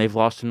twice, and they've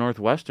lost to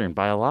Northwestern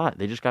by a lot.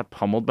 They just got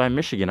pummeled by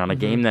Michigan on a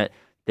game that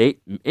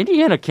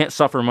Indiana can't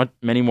suffer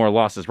many more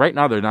losses. Right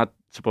now, they're not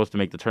supposed to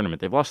make the tournament.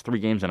 They've lost 3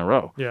 games in a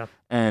row. Yeah.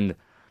 And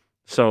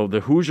so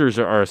the Hoosiers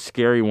are a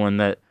scary one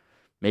that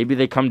maybe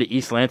they come to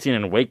East Lansing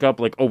and wake up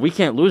like, oh, we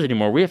can't lose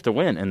anymore. We have to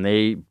win. And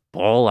they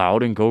ball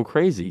out and go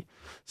crazy.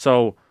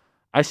 So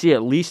I see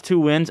at least 2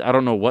 wins. I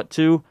don't know what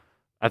to.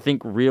 I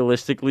think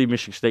realistically,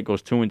 Michigan State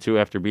goes 2-2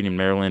 after beating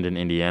Maryland and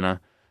Indiana.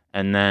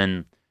 And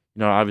then,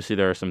 obviously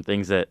there are some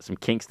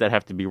kinks that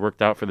have to be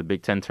worked out for the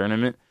Big Ten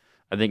tournament.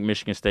 I think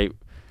Michigan State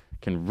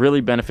can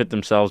really benefit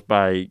themselves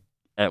by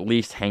at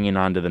least hanging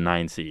on to the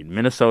 9 seed.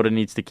 Minnesota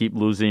needs to keep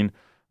losing.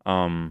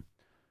 I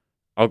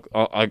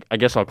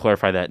guess I'll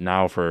clarify that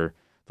now for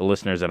the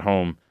listeners at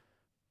home.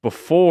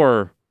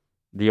 Before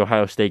the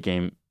Ohio State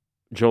game,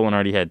 Joe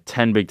Lunardi had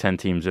 10 Big Ten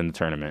teams in the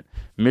tournament.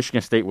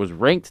 Michigan State was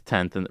ranked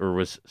 10th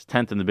was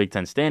 10th in the Big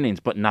Ten standings,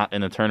 but not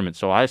in the tournament.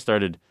 So I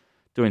started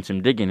doing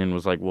some digging and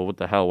was like, well, what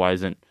the hell? Why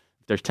isn't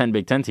there's 10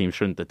 Big Ten teams?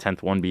 Shouldn't the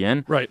 10th one be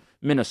in? Right.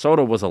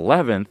 Minnesota was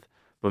 11th,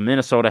 but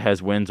Minnesota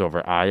has wins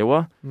over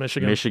Iowa,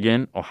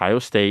 Michigan, Ohio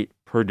State,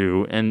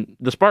 Purdue, and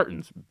the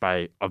Spartans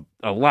by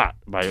a lot,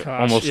 by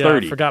almost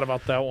 30. I forgot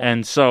about that one.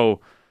 And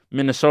so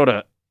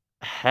Minnesota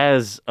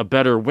has a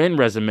better win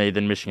resume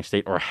than Michigan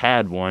State, or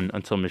had one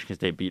until Michigan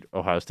State beat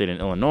Ohio State and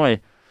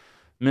Illinois.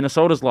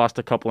 Minnesota's lost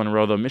a couple in a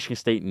row, though. Michigan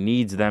State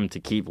needs them to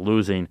keep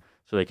losing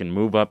so they can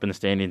move up in the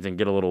standings and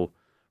get a little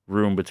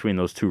room between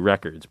those two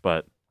records.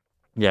 But,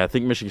 yeah, I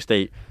think Michigan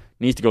State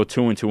needs to go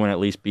 2-2 and at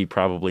least be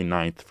probably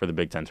 9th for the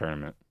Big Ten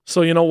tournament.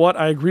 So you know what?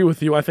 I agree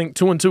with you. I think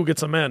 2-2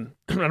 gets them in.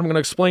 And I'm going to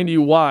explain to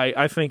you why.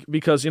 I think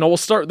because, we'll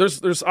start.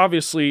 There's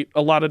obviously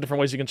a lot of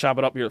different ways you can chop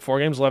it up here. 4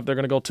 games left. They're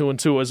going to go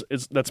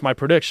 2-2. That's my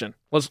prediction.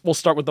 We'll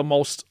start with the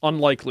most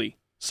unlikely.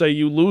 Say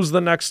you lose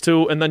the next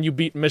 2 and then you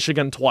beat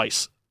Michigan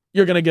twice.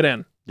 You're going to get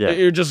in. Yeah.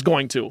 You're just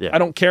going to. Yeah. I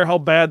don't care how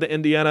bad the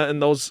Indiana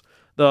and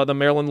the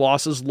Maryland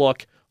losses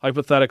look.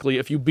 Hypothetically,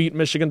 if you beat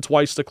Michigan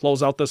twice to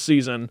close out the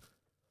season,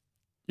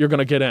 you're going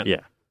to get in.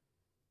 Yeah.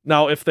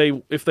 Now, if they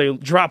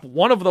drop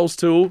one of those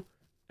 2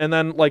 and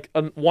then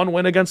one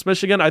win against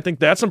Michigan, I think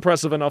that's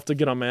impressive enough to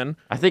get them in.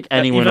 I think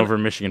any win over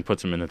Michigan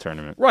puts them in the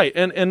tournament. Right,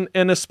 and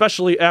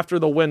especially after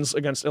the wins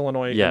against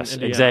Illinois. Yes,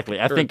 and Indiana. Exactly.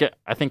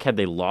 I think had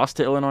they lost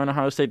to Illinois and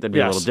Ohio State, that'd be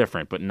a little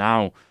different. But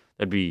now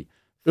that'd be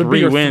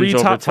 3 wins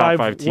over top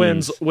 5 teams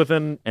wins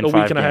within a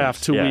week and a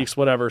half, 2 weeks,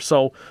 whatever.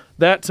 So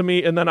that to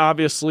me, and then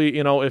obviously,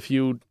 if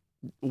you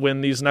win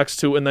these next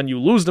 2 and then you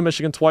lose to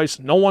Michigan twice,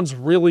 no one's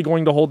really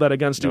going to hold that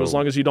against you as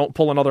long as you don't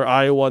pull another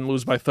Iowa and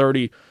lose by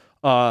 30.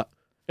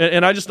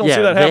 And I just don't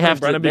see that happening,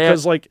 Brendan,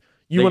 because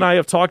you and I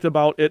have talked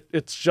about it.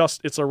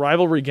 It's a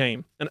rivalry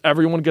game, and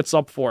everyone gets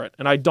up for it.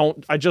 And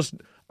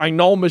I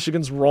know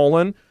Michigan's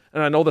rolling,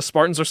 and I know the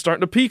Spartans are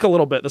starting to peak a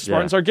little bit. The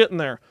Spartans are getting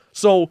there.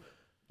 So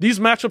these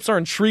matchups are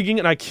intriguing,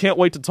 and I can't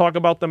wait to talk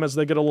about them as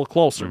they get a little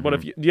closer. Mm-hmm. But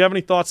do you have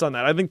any thoughts on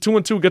that? I think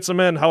 2-2 gets them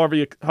in, however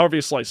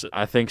you slice it.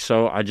 I think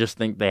so. I just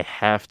think they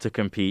have to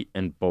compete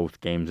in both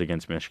games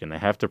against Michigan. They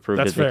have to prove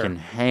that they can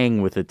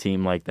hang with a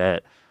team like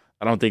that.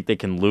 I don't think they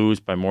can lose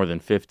by more than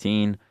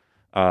 15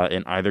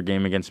 in either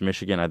game against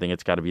Michigan. I think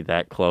it's got to be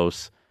that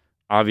close.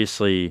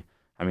 Obviously,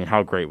 I mean,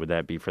 how great would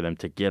that be for them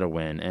to get a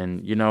win?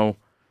 And,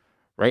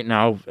 right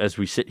now, as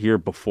we sit here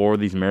before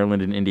these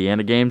Maryland and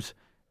Indiana games,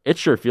 it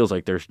sure feels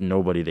like there's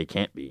nobody they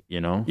can't beat,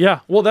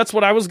 Yeah, well, that's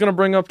what I was going to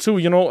bring up, too.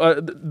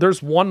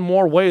 There's one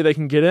more way they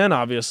can get in,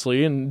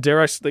 obviously, and dare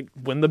I say,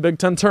 win the Big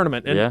Ten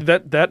tournament. And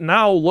that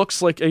now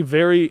looks like a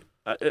very...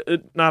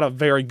 not a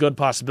very good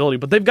possibility,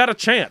 but they've got a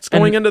chance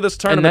going into this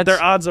tournament.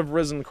 Their odds have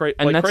risen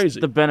crazy.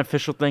 The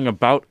beneficial thing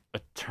about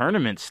a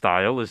tournament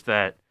style is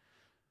that,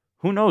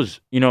 who knows?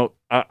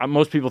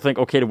 Most people think,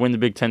 okay, to win the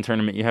Big Ten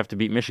tournament, you have to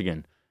beat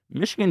Michigan.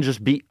 Michigan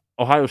just beat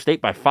Ohio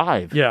State by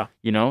 5. Yeah.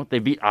 They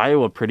beat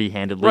Iowa pretty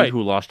handedly,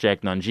 who lost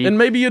Jack Nungy. And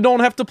maybe you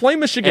don't have to play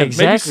Michigan.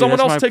 Exactly. Maybe someone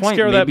else takes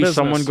care of that business.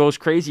 Maybe someone goes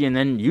crazy, and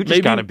then you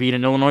just got to beat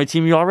an Illinois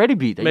team you already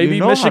beat. Maybe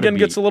Michigan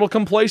gets a little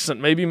complacent.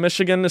 Maybe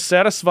Michigan is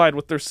satisfied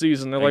with their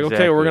season. They're like,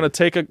 okay, we're gonna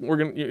take it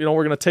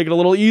a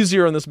little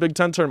easier in this Big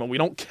Ten tournament. We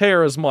don't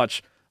care as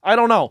much. I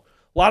don't know.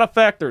 A lot of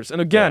factors,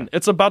 and again,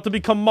 it's about to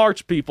become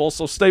March, people.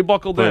 So stay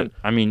buckled in.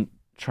 I mean,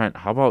 Trent,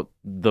 how about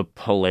the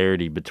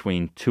polarity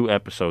between 2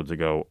 episodes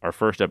ago, our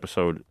first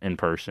episode in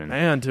person,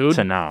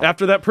 to now?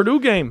 After that Purdue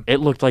game, it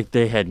looked like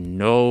they had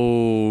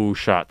no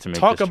shot to make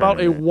Talk this about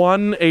tournament. A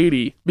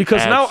 180.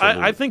 Because now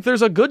I think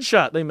there's a good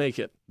shot they make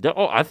it.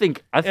 Oh, I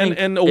think.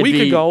 And a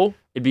week ago,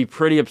 it'd be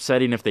pretty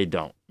upsetting if they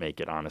don't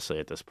make it, honestly,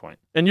 at this point.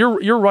 And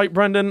you're right,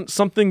 Brendan.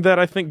 Something that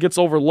I think gets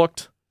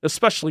overlooked,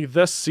 especially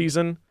this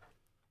season.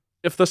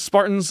 If the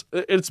Spartans,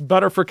 it's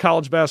better for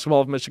college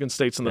basketball if Michigan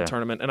State's in the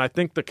tournament. And I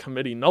think the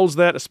committee knows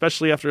that,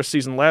 especially after a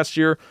season last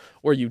year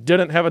where you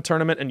didn't have a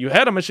tournament and you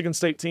had a Michigan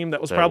State team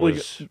that was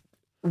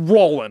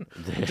rolling.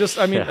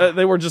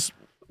 They were just,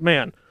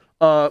 man,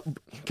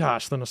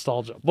 gosh, the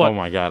nostalgia. But, oh,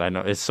 my God, I know.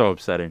 It's so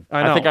upsetting.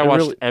 I know. I think I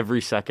watched every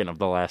second of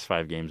the last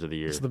 5 games of the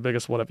year. It's the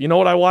biggest what-if. You know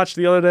what I watched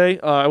the other day?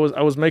 I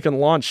was making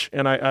lunch,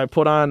 and I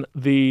put on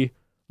the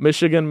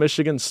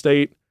Michigan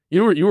State.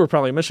 You were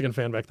probably a Michigan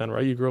fan back then,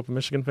 right? You grew up a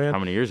Michigan fan. How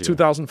many years ago?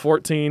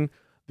 2014.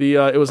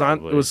 It was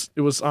on. That was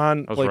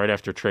right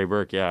after Trey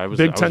Burke. Yeah,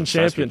 Big Ten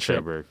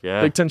championship.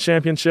 Yeah, Big Ten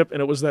championship,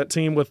 and it was that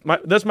team with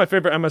that's my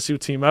favorite MSU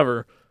team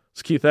ever.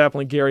 It's Keith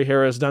Appling, Gary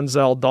Harris,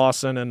 Denzel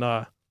Dawson,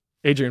 and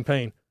Adrian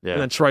Payne. Yeah.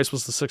 And then Trice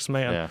was the 6th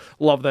man. Yeah.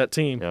 Love that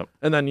team. Yep.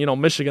 And then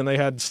Michigan, they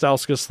had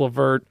Stauskas,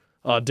 LeVert,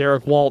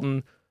 Derek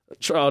Walton,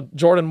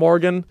 Jordan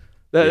Morgan.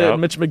 Yep.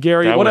 Mitch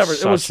McGarry, that whatever.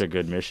 Was it was such a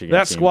good Michigan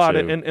that team, squad,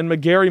 too. and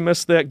McGarry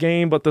missed that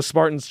game, but the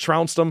Spartans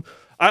trounced them.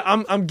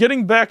 I'm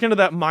getting back into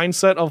that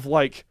mindset of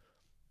like,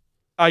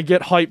 I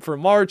get hyped for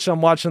March.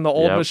 I'm watching the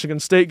old Michigan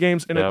State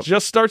games, and it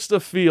just starts to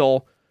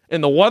feel,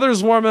 and the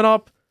weather's warming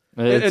up.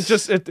 Everything's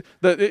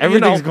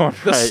going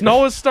right. The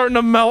snow is starting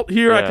to melt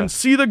here. Yeah. I can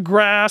see the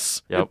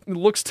grass. Yep. It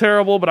looks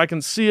terrible, but I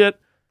can see it.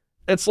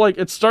 It's like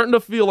it's starting to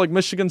feel like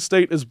Michigan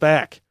State is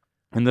back.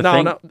 And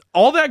Now,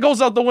 all that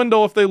goes out the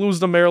window if they lose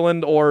to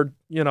Maryland or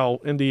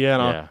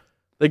Indiana. Yeah.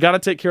 They got to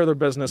take care of their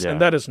business,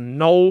 and that is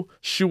no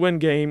shoe-in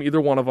game.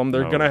 Either one of them,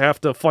 they're going to have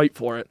to fight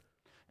for it.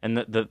 And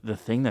the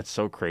thing that's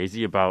so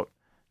crazy about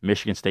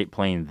Michigan State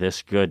playing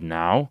this good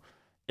now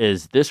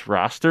is this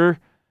roster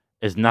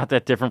is not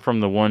that different from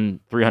the one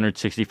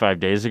 365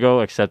 days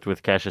ago, except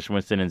with Cassius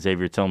Winston and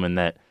Xavier Tillman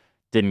that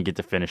didn't get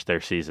to finish their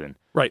season.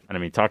 Right. And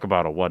I mean, talk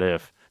about a what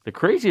if. The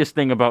craziest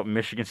thing about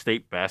Michigan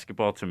State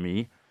basketball to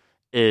me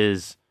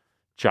is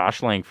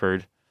Josh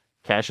Langford,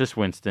 Cassius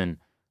Winston,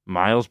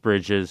 Miles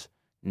Bridges,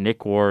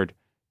 Nick Ward,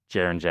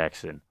 Jaren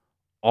Jackson,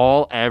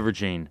 all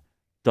averaging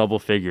double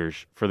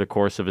figures for the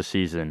course of a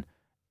season,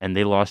 and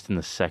they lost in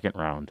the second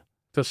round.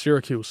 To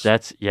Syracuse.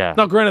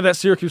 Now, granted, that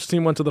Syracuse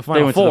team went to the Final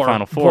they went Four. to the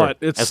Final Four, but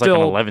it's as still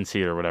like an 11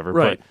 seed or whatever.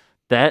 Right. But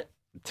that,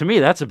 to me,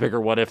 that's a bigger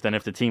what if than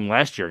if the team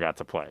last year got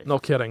to play. No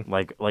kidding.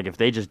 Like if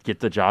they just get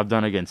the job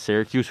done against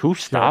Syracuse, who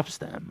stops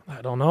them?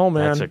 I don't know,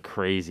 man. That's a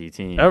crazy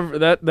team.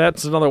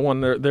 That's another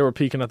one. They were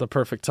peaking at the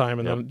perfect time,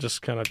 and then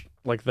just kind of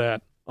like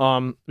that.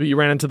 You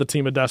ran into the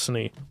team of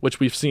destiny,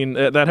 which we've seen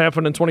that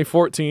happened in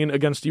 2014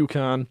 against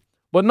UConn.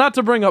 But not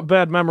to bring up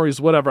bad memories,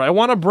 whatever. I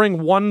want to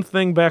bring one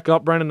thing back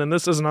up, Brendan, and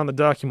this isn't on the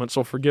document,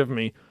 so forgive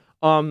me.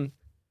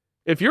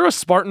 If you're a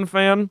Spartan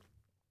fan,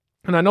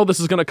 and I know this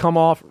is going to come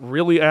off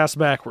really ass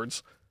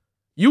backwards,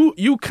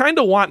 you kind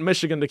of want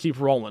Michigan to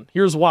keep rolling.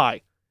 Here's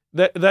why.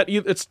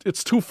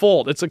 It's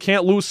twofold. It's a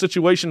can't lose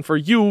situation for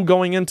you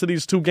going into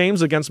these two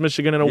games against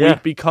Michigan in a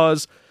week,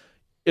 because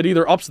it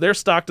either ups their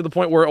stock to the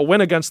point where a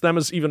win against them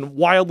is even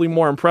wildly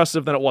more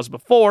impressive than it was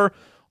before,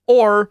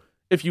 or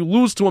if you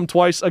lose to them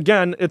twice,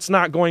 again, it's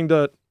not going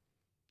to,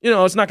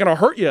 it's not going to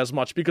hurt you as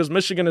much because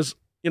Michigan is,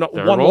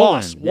 one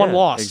loss.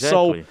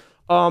 Exactly.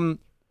 So,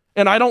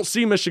 and I don't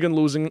see Michigan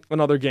losing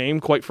another game,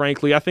 quite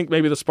frankly. I think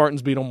maybe the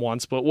Spartans beat them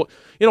once, but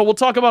we'll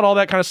talk about all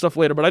that kind of stuff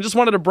later. But I just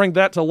wanted to bring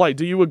that to light.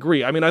 Do you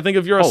agree? I mean, I think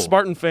if you're a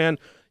Spartan fan,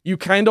 you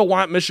kind of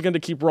want Michigan to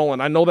keep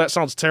rolling. I know that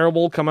sounds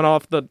terrible coming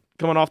off the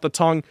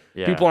tongue.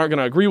 Yeah. People aren't going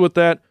to agree with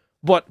that.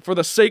 But for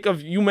the sake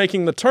of you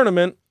making the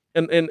tournament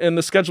and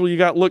the schedule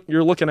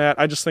you're looking at,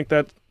 I just think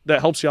that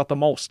helps you out the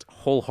most.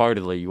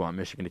 Wholeheartedly, you want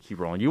Michigan to keep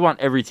rolling. You want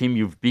every team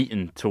you've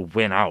beaten to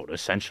win out,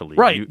 essentially.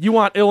 Right. You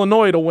want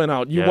Illinois to win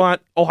out. You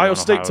want Ohio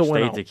State to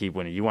win out. To keep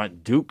winning. You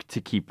want Duke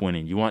to keep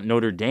winning. You want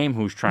Notre Dame,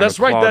 who's trying That's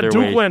to claw right. their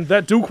That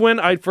way. Duke win.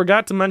 I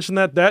forgot to mention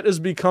that is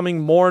becoming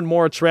more and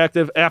more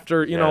attractive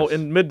after,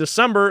 in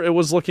mid-December, it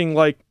was looking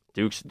like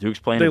Duke's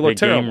playing a big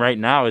game right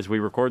now as we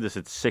record this.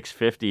 It's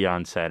 6:50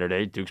 on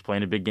Saturday. Duke's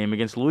playing a big game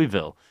against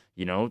Louisville.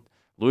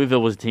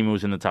 Louisville was a team who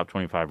was in the top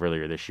 25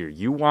 earlier this year.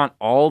 You want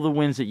all the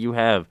wins that you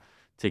have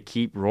to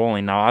keep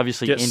rolling. Now,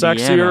 obviously, get Indiana,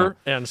 sexier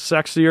and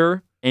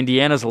sexier.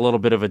 Indiana's a little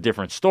bit of a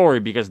different story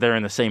because they're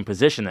in the same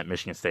position that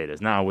Michigan State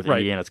is now. With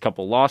Indiana's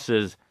couple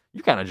losses,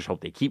 you kind of just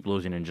hope they keep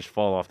losing and just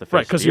fall off the face.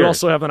 Right, because you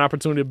also have an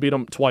opportunity to beat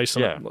them twice.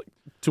 Yeah.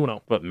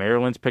 2-0. But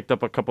Maryland's picked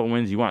up a couple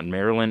wins. You want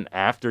Maryland,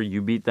 after you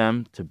beat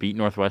them, to beat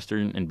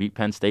Northwestern and beat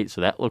Penn State,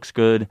 so that looks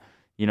good.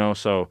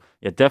 So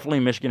definitely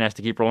Michigan has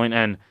to keep rolling.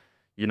 And,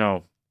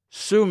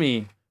 sue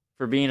me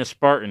for being a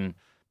Spartan,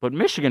 but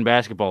Michigan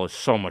basketball is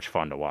so much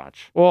fun to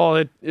watch.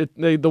 Well,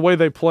 the way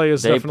they play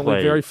is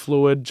definitely very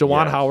fluid.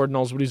 Jawan Yes. Howard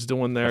knows what he's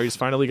doing there. He's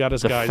finally got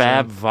his guys. The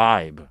Fab in.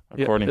 Vibe,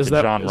 according to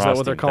John Rothstein. Is that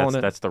what they're calling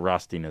it? That's the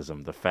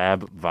Rothsteinism, the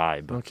Fab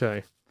Vibe.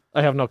 Okay.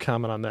 I have no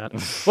comment on that.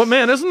 But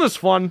man, isn't this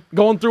fun?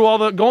 Going through all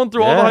the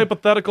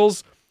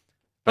hypotheticals.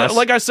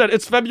 Like I said,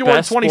 it's February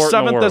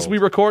 27th as we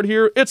record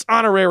here. It's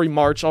honorary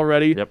March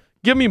already. Yep.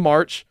 Give me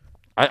March.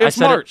 It's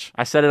March. March.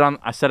 I said it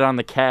on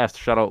the cast.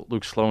 Shout out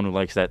Luke Sloan, who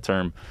likes that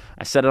term.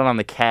 I said it on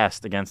the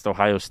cast against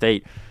Ohio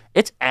State.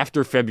 It's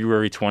after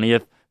February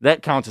 20th.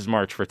 That counts as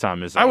March for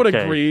Tom Izzo. I would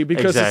agree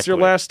because it's your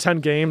last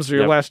 10 games or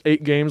your Yep. last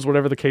 8 games,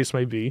 whatever the case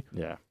may be.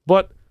 Yeah.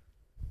 But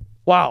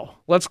wow,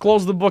 let's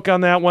close the book on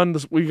that one.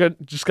 We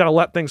just got to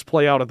let things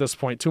play out at this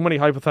point. Too many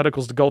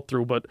hypotheticals to go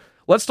through. But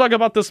let's talk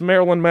about this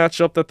Maryland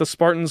matchup that the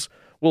Spartans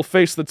will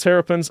face the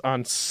Terrapins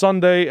on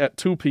Sunday at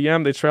 2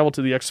 p.m. They travel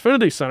to the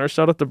Xfinity Center.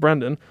 Shout out to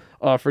Brendan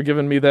for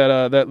giving me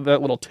that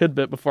little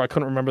tidbit before I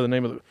couldn't remember the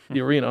name of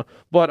the arena.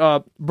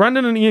 But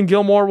Brendan and Ian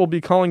Gilmore will be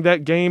calling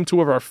that game,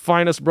 two of our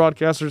finest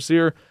broadcasters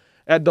here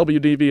at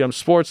WDVM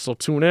Sports, so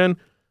tune in.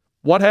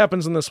 What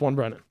happens in this one,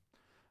 Brendan?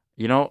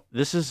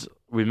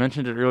 We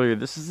mentioned it earlier,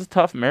 this is a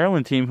tough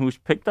Maryland team who's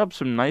picked up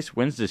some nice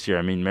wins this year.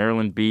 I mean,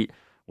 Maryland beat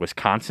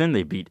Wisconsin,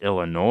 they beat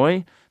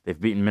Illinois, they've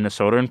beaten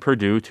Minnesota and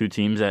Purdue, two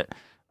teams that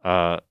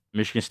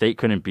Michigan State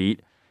couldn't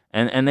beat,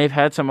 and they've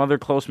had some other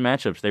close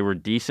matchups. They were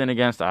decent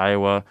against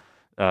Iowa.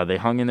 They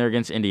hung in there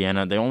against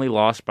Indiana. They only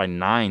lost by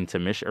 9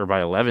 to or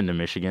by 11 to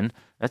Michigan.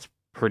 That's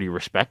pretty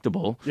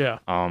respectable. Yeah.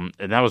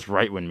 And that was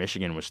right when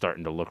Michigan was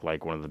starting to look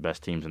like one of the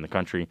best teams in the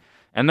country.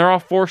 And they're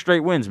off 4 straight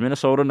wins: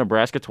 Minnesota,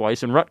 Nebraska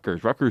twice, and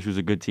Rutgers. Rutgers was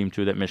a good team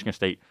too that Michigan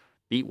State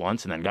beat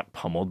once and then got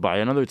pummeled by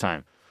another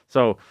time.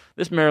 So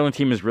this Maryland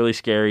team is really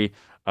scary.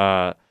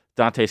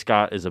 Dante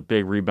Scott is a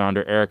big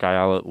rebounder. Eric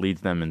Ayala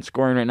leads them in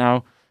scoring right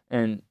now.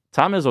 And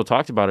Tom Izzo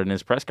talked about it in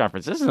his press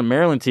conference. This is a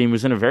Maryland team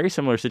who's in a very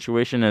similar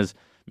situation as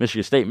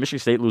Michigan State. Michigan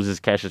State loses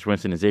Cassius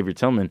Winston and Xavier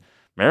Tillman.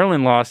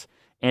 Maryland lost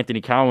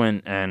Anthony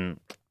Cowan and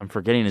I'm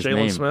forgetting his name.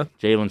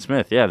 Jalen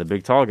Smith. Yeah, the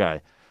big tall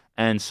guy.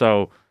 And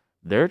so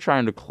they're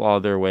trying to claw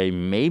their way.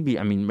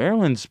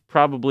 Maryland's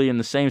probably in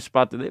the same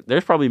spot.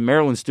 There's probably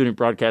Maryland student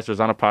broadcasters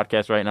on a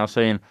podcast right now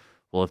saying,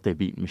 well, if they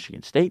beat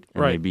Michigan State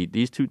and they beat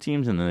these two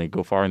teams and then they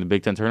go far in the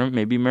Big Ten tournament,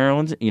 maybe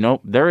Maryland's,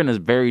 they're in a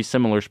very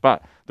similar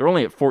spot. They're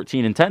only at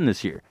 14-10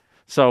 this year.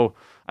 So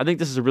I think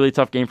this is a really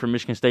tough game for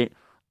Michigan State.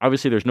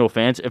 Obviously, there's no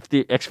fans. If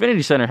the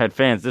Xfinity Center had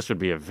fans, this would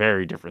be a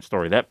very different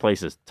story. That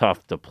place is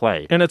tough to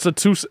play. And it's a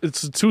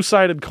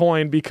two-sided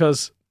coin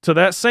because to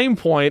that same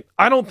point,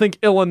 I don't think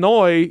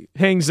Illinois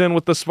hangs in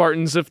with the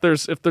Spartans if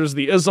there's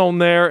the Izzone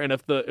there and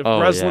if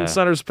Breslin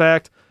Center's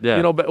packed,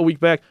 a week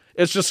back.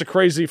 It's just a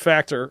crazy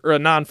factor, or a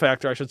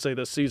non-factor, I should say,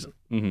 this season.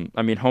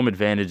 Mm-hmm. Home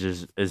advantage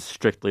is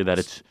strictly that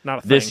it's not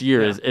a thing. This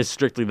year is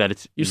strictly that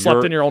it's you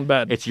slept in your own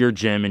bed. It's your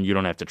gym and you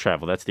don't have to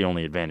travel. That's the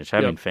only advantage.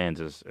 Having fans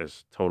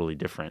is totally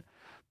different.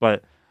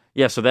 But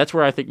yeah, so that's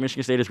where I think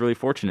Michigan State is really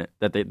fortunate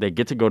that they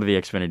get to go to the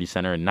Xfinity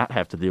Center and not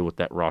have to deal with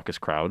that raucous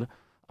crowd.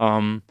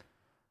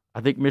 I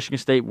think Michigan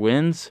State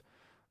wins.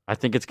 I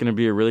think it's going to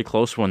be a really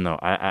close one, though.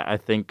 I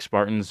think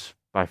Spartans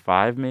by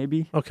 5,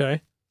 maybe.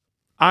 Okay.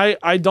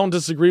 I don't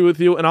disagree with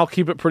you, and I'll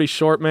keep it pretty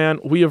short, man.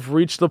 We have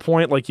reached the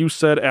point, like you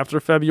said, after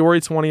February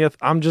 20th,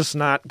 I'm just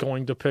not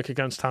going to pick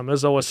against Tom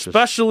Izzo,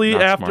 especially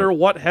after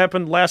what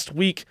happened last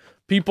week.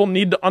 People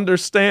need to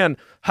understand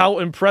how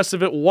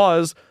impressive it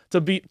was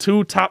to beat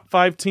 2 top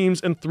 5 teams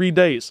in 3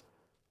 days.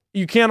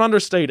 You can't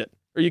understate it,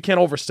 or you can't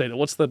overstate it.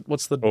 What's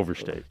the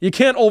overstate? You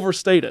can't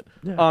overstate it.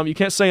 Yeah. You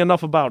can't say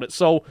enough about it.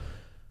 So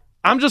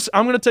I'm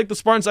going to take the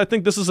Spartans. I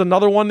think this is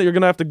another one that you're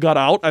going to have to gut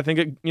out. I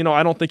think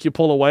I don't think you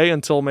pull away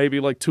until maybe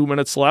like 2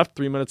 minutes left,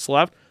 3 minutes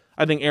left.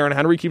 I think Aaron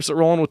Henry keeps it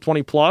rolling with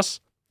 20 plus.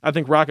 I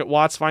think Rocket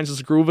Watts finds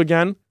his groove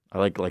again. I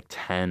like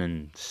 10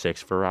 and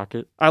 6 for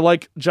Rocket. I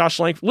like Josh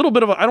Langford. A little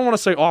bit of I don't want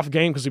to say off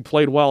game because he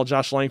played well,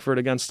 Josh Langford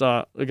against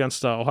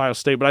Ohio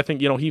State, but I think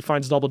he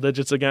finds double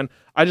digits again.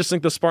 I just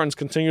think the Spartans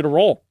continue to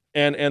roll,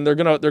 and they're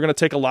gonna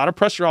take a lot of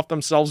pressure off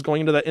themselves going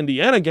into that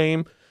Indiana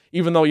game,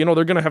 even though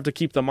they're gonna have to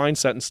keep the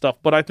mindset and stuff.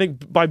 But I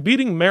think by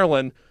beating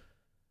Maryland,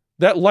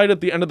 that light at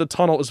the end of the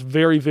tunnel is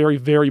very, very,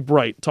 very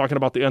bright, talking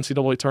about the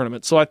NCAA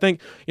tournament. So I think,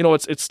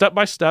 it's step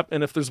by step,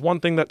 and if there's one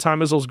thing that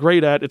Tom Izzo's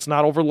great at, it's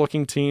not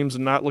overlooking teams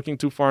and not looking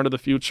too far into the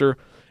future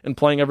and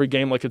playing every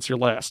game like it's your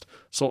last.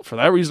 So for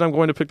that reason, I'm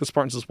going to pick the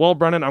Spartans as well,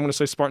 Brennan. I'm going to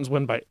say Spartans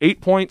win by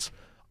 8 points,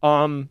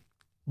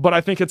 but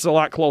I think it's a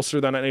lot closer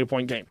than an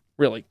 8-point game,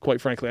 really, quite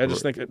frankly. I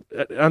just think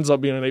it ends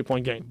up being an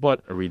 8-point game.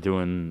 But are we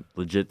doing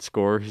legit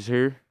scores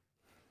here?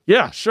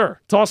 Yeah, sure.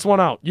 Toss one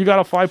out. You got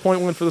a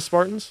 5-point win for the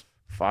Spartans?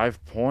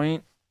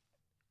 5-point.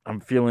 I'm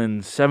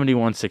feeling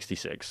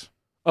 71-66.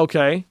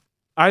 Okay.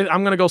 I'm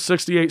going to go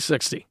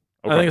 68-60. Okay.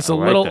 I think it's a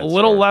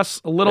little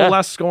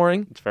less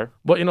scoring. It's fair.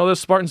 But this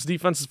Spartans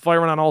defense is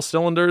firing on all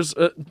cylinders,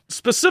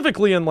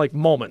 specifically in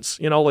moments,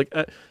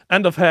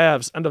 end of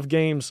halves, end of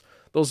games,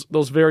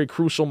 those very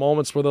crucial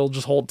moments where they'll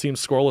just hold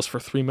teams scoreless for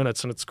 3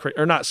 minutes, and it's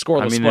or not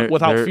scoreless, but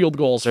without field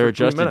goals for 3 minutes.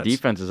 Their adjusted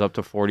defense is up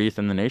to 40th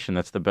in the nation.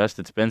 That's the best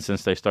it's been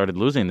since they started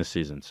losing this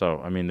season. So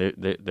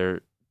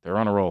they're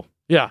on a roll.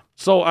 Yeah.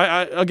 So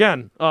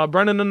again,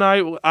 Brennan and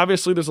I,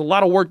 obviously there's a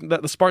lot of work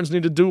that the Spartans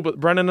need to do, but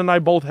Brennan and I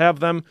both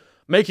have them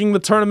making the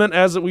tournament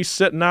as we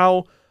sit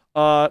now,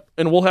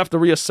 and we'll have to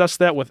reassess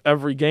that with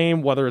every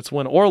game, whether it's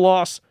win or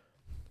loss.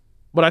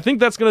 But I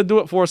think that's going to do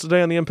it for us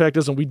today on the Impact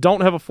Ism. We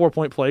don't have a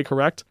 4-point play,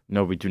 correct?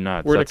 No, we do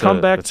not. We're going to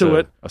come back to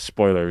it. A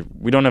spoiler.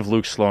 We don't have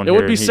Luke Sloan here. It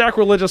would be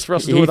sacrilegious for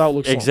us to do without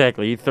Luke Sloan.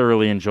 Exactly. He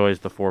thoroughly enjoys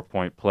the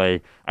 4-point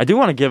play. I do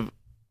want to give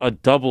a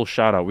double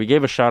shout-out. We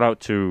gave a shout-out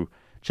to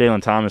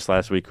Jalen Thomas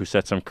last week, who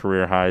set some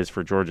career highs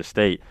for Georgia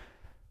State.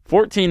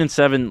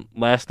 14-7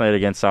 last night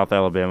against South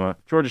Alabama.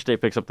 Georgia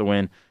State picks up the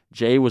win.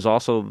 Jay was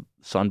also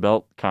Sun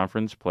Belt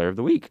Conference Player of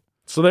the Week.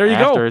 So there you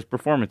go. After his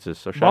performances.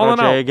 So shout out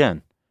Jay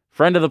again.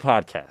 Friend of the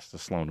podcast,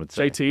 as Sloan would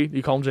say. JT.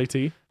 You call him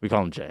JT? We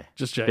call him Jay.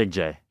 Just Jay. Big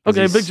J.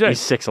 Okay, Big J.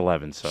 He's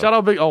 6'11". So. Shout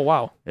out Big. Oh,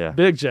 wow. Yeah.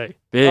 Big J.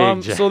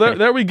 Big J. So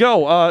there we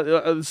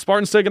go.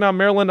 Spartans taking on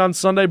Maryland on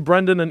Sunday.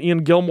 Brendan and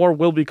Ian Gilmore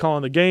will be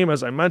calling the game.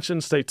 As I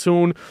mentioned, stay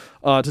tuned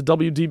to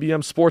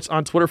WDBM Sports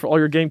on Twitter for all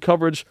your game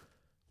coverage.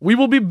 We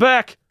will be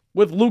back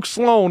with Luke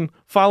Sloan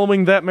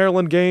following that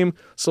Maryland game,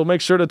 so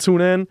make sure to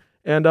tune in,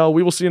 and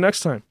we will see you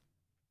next time.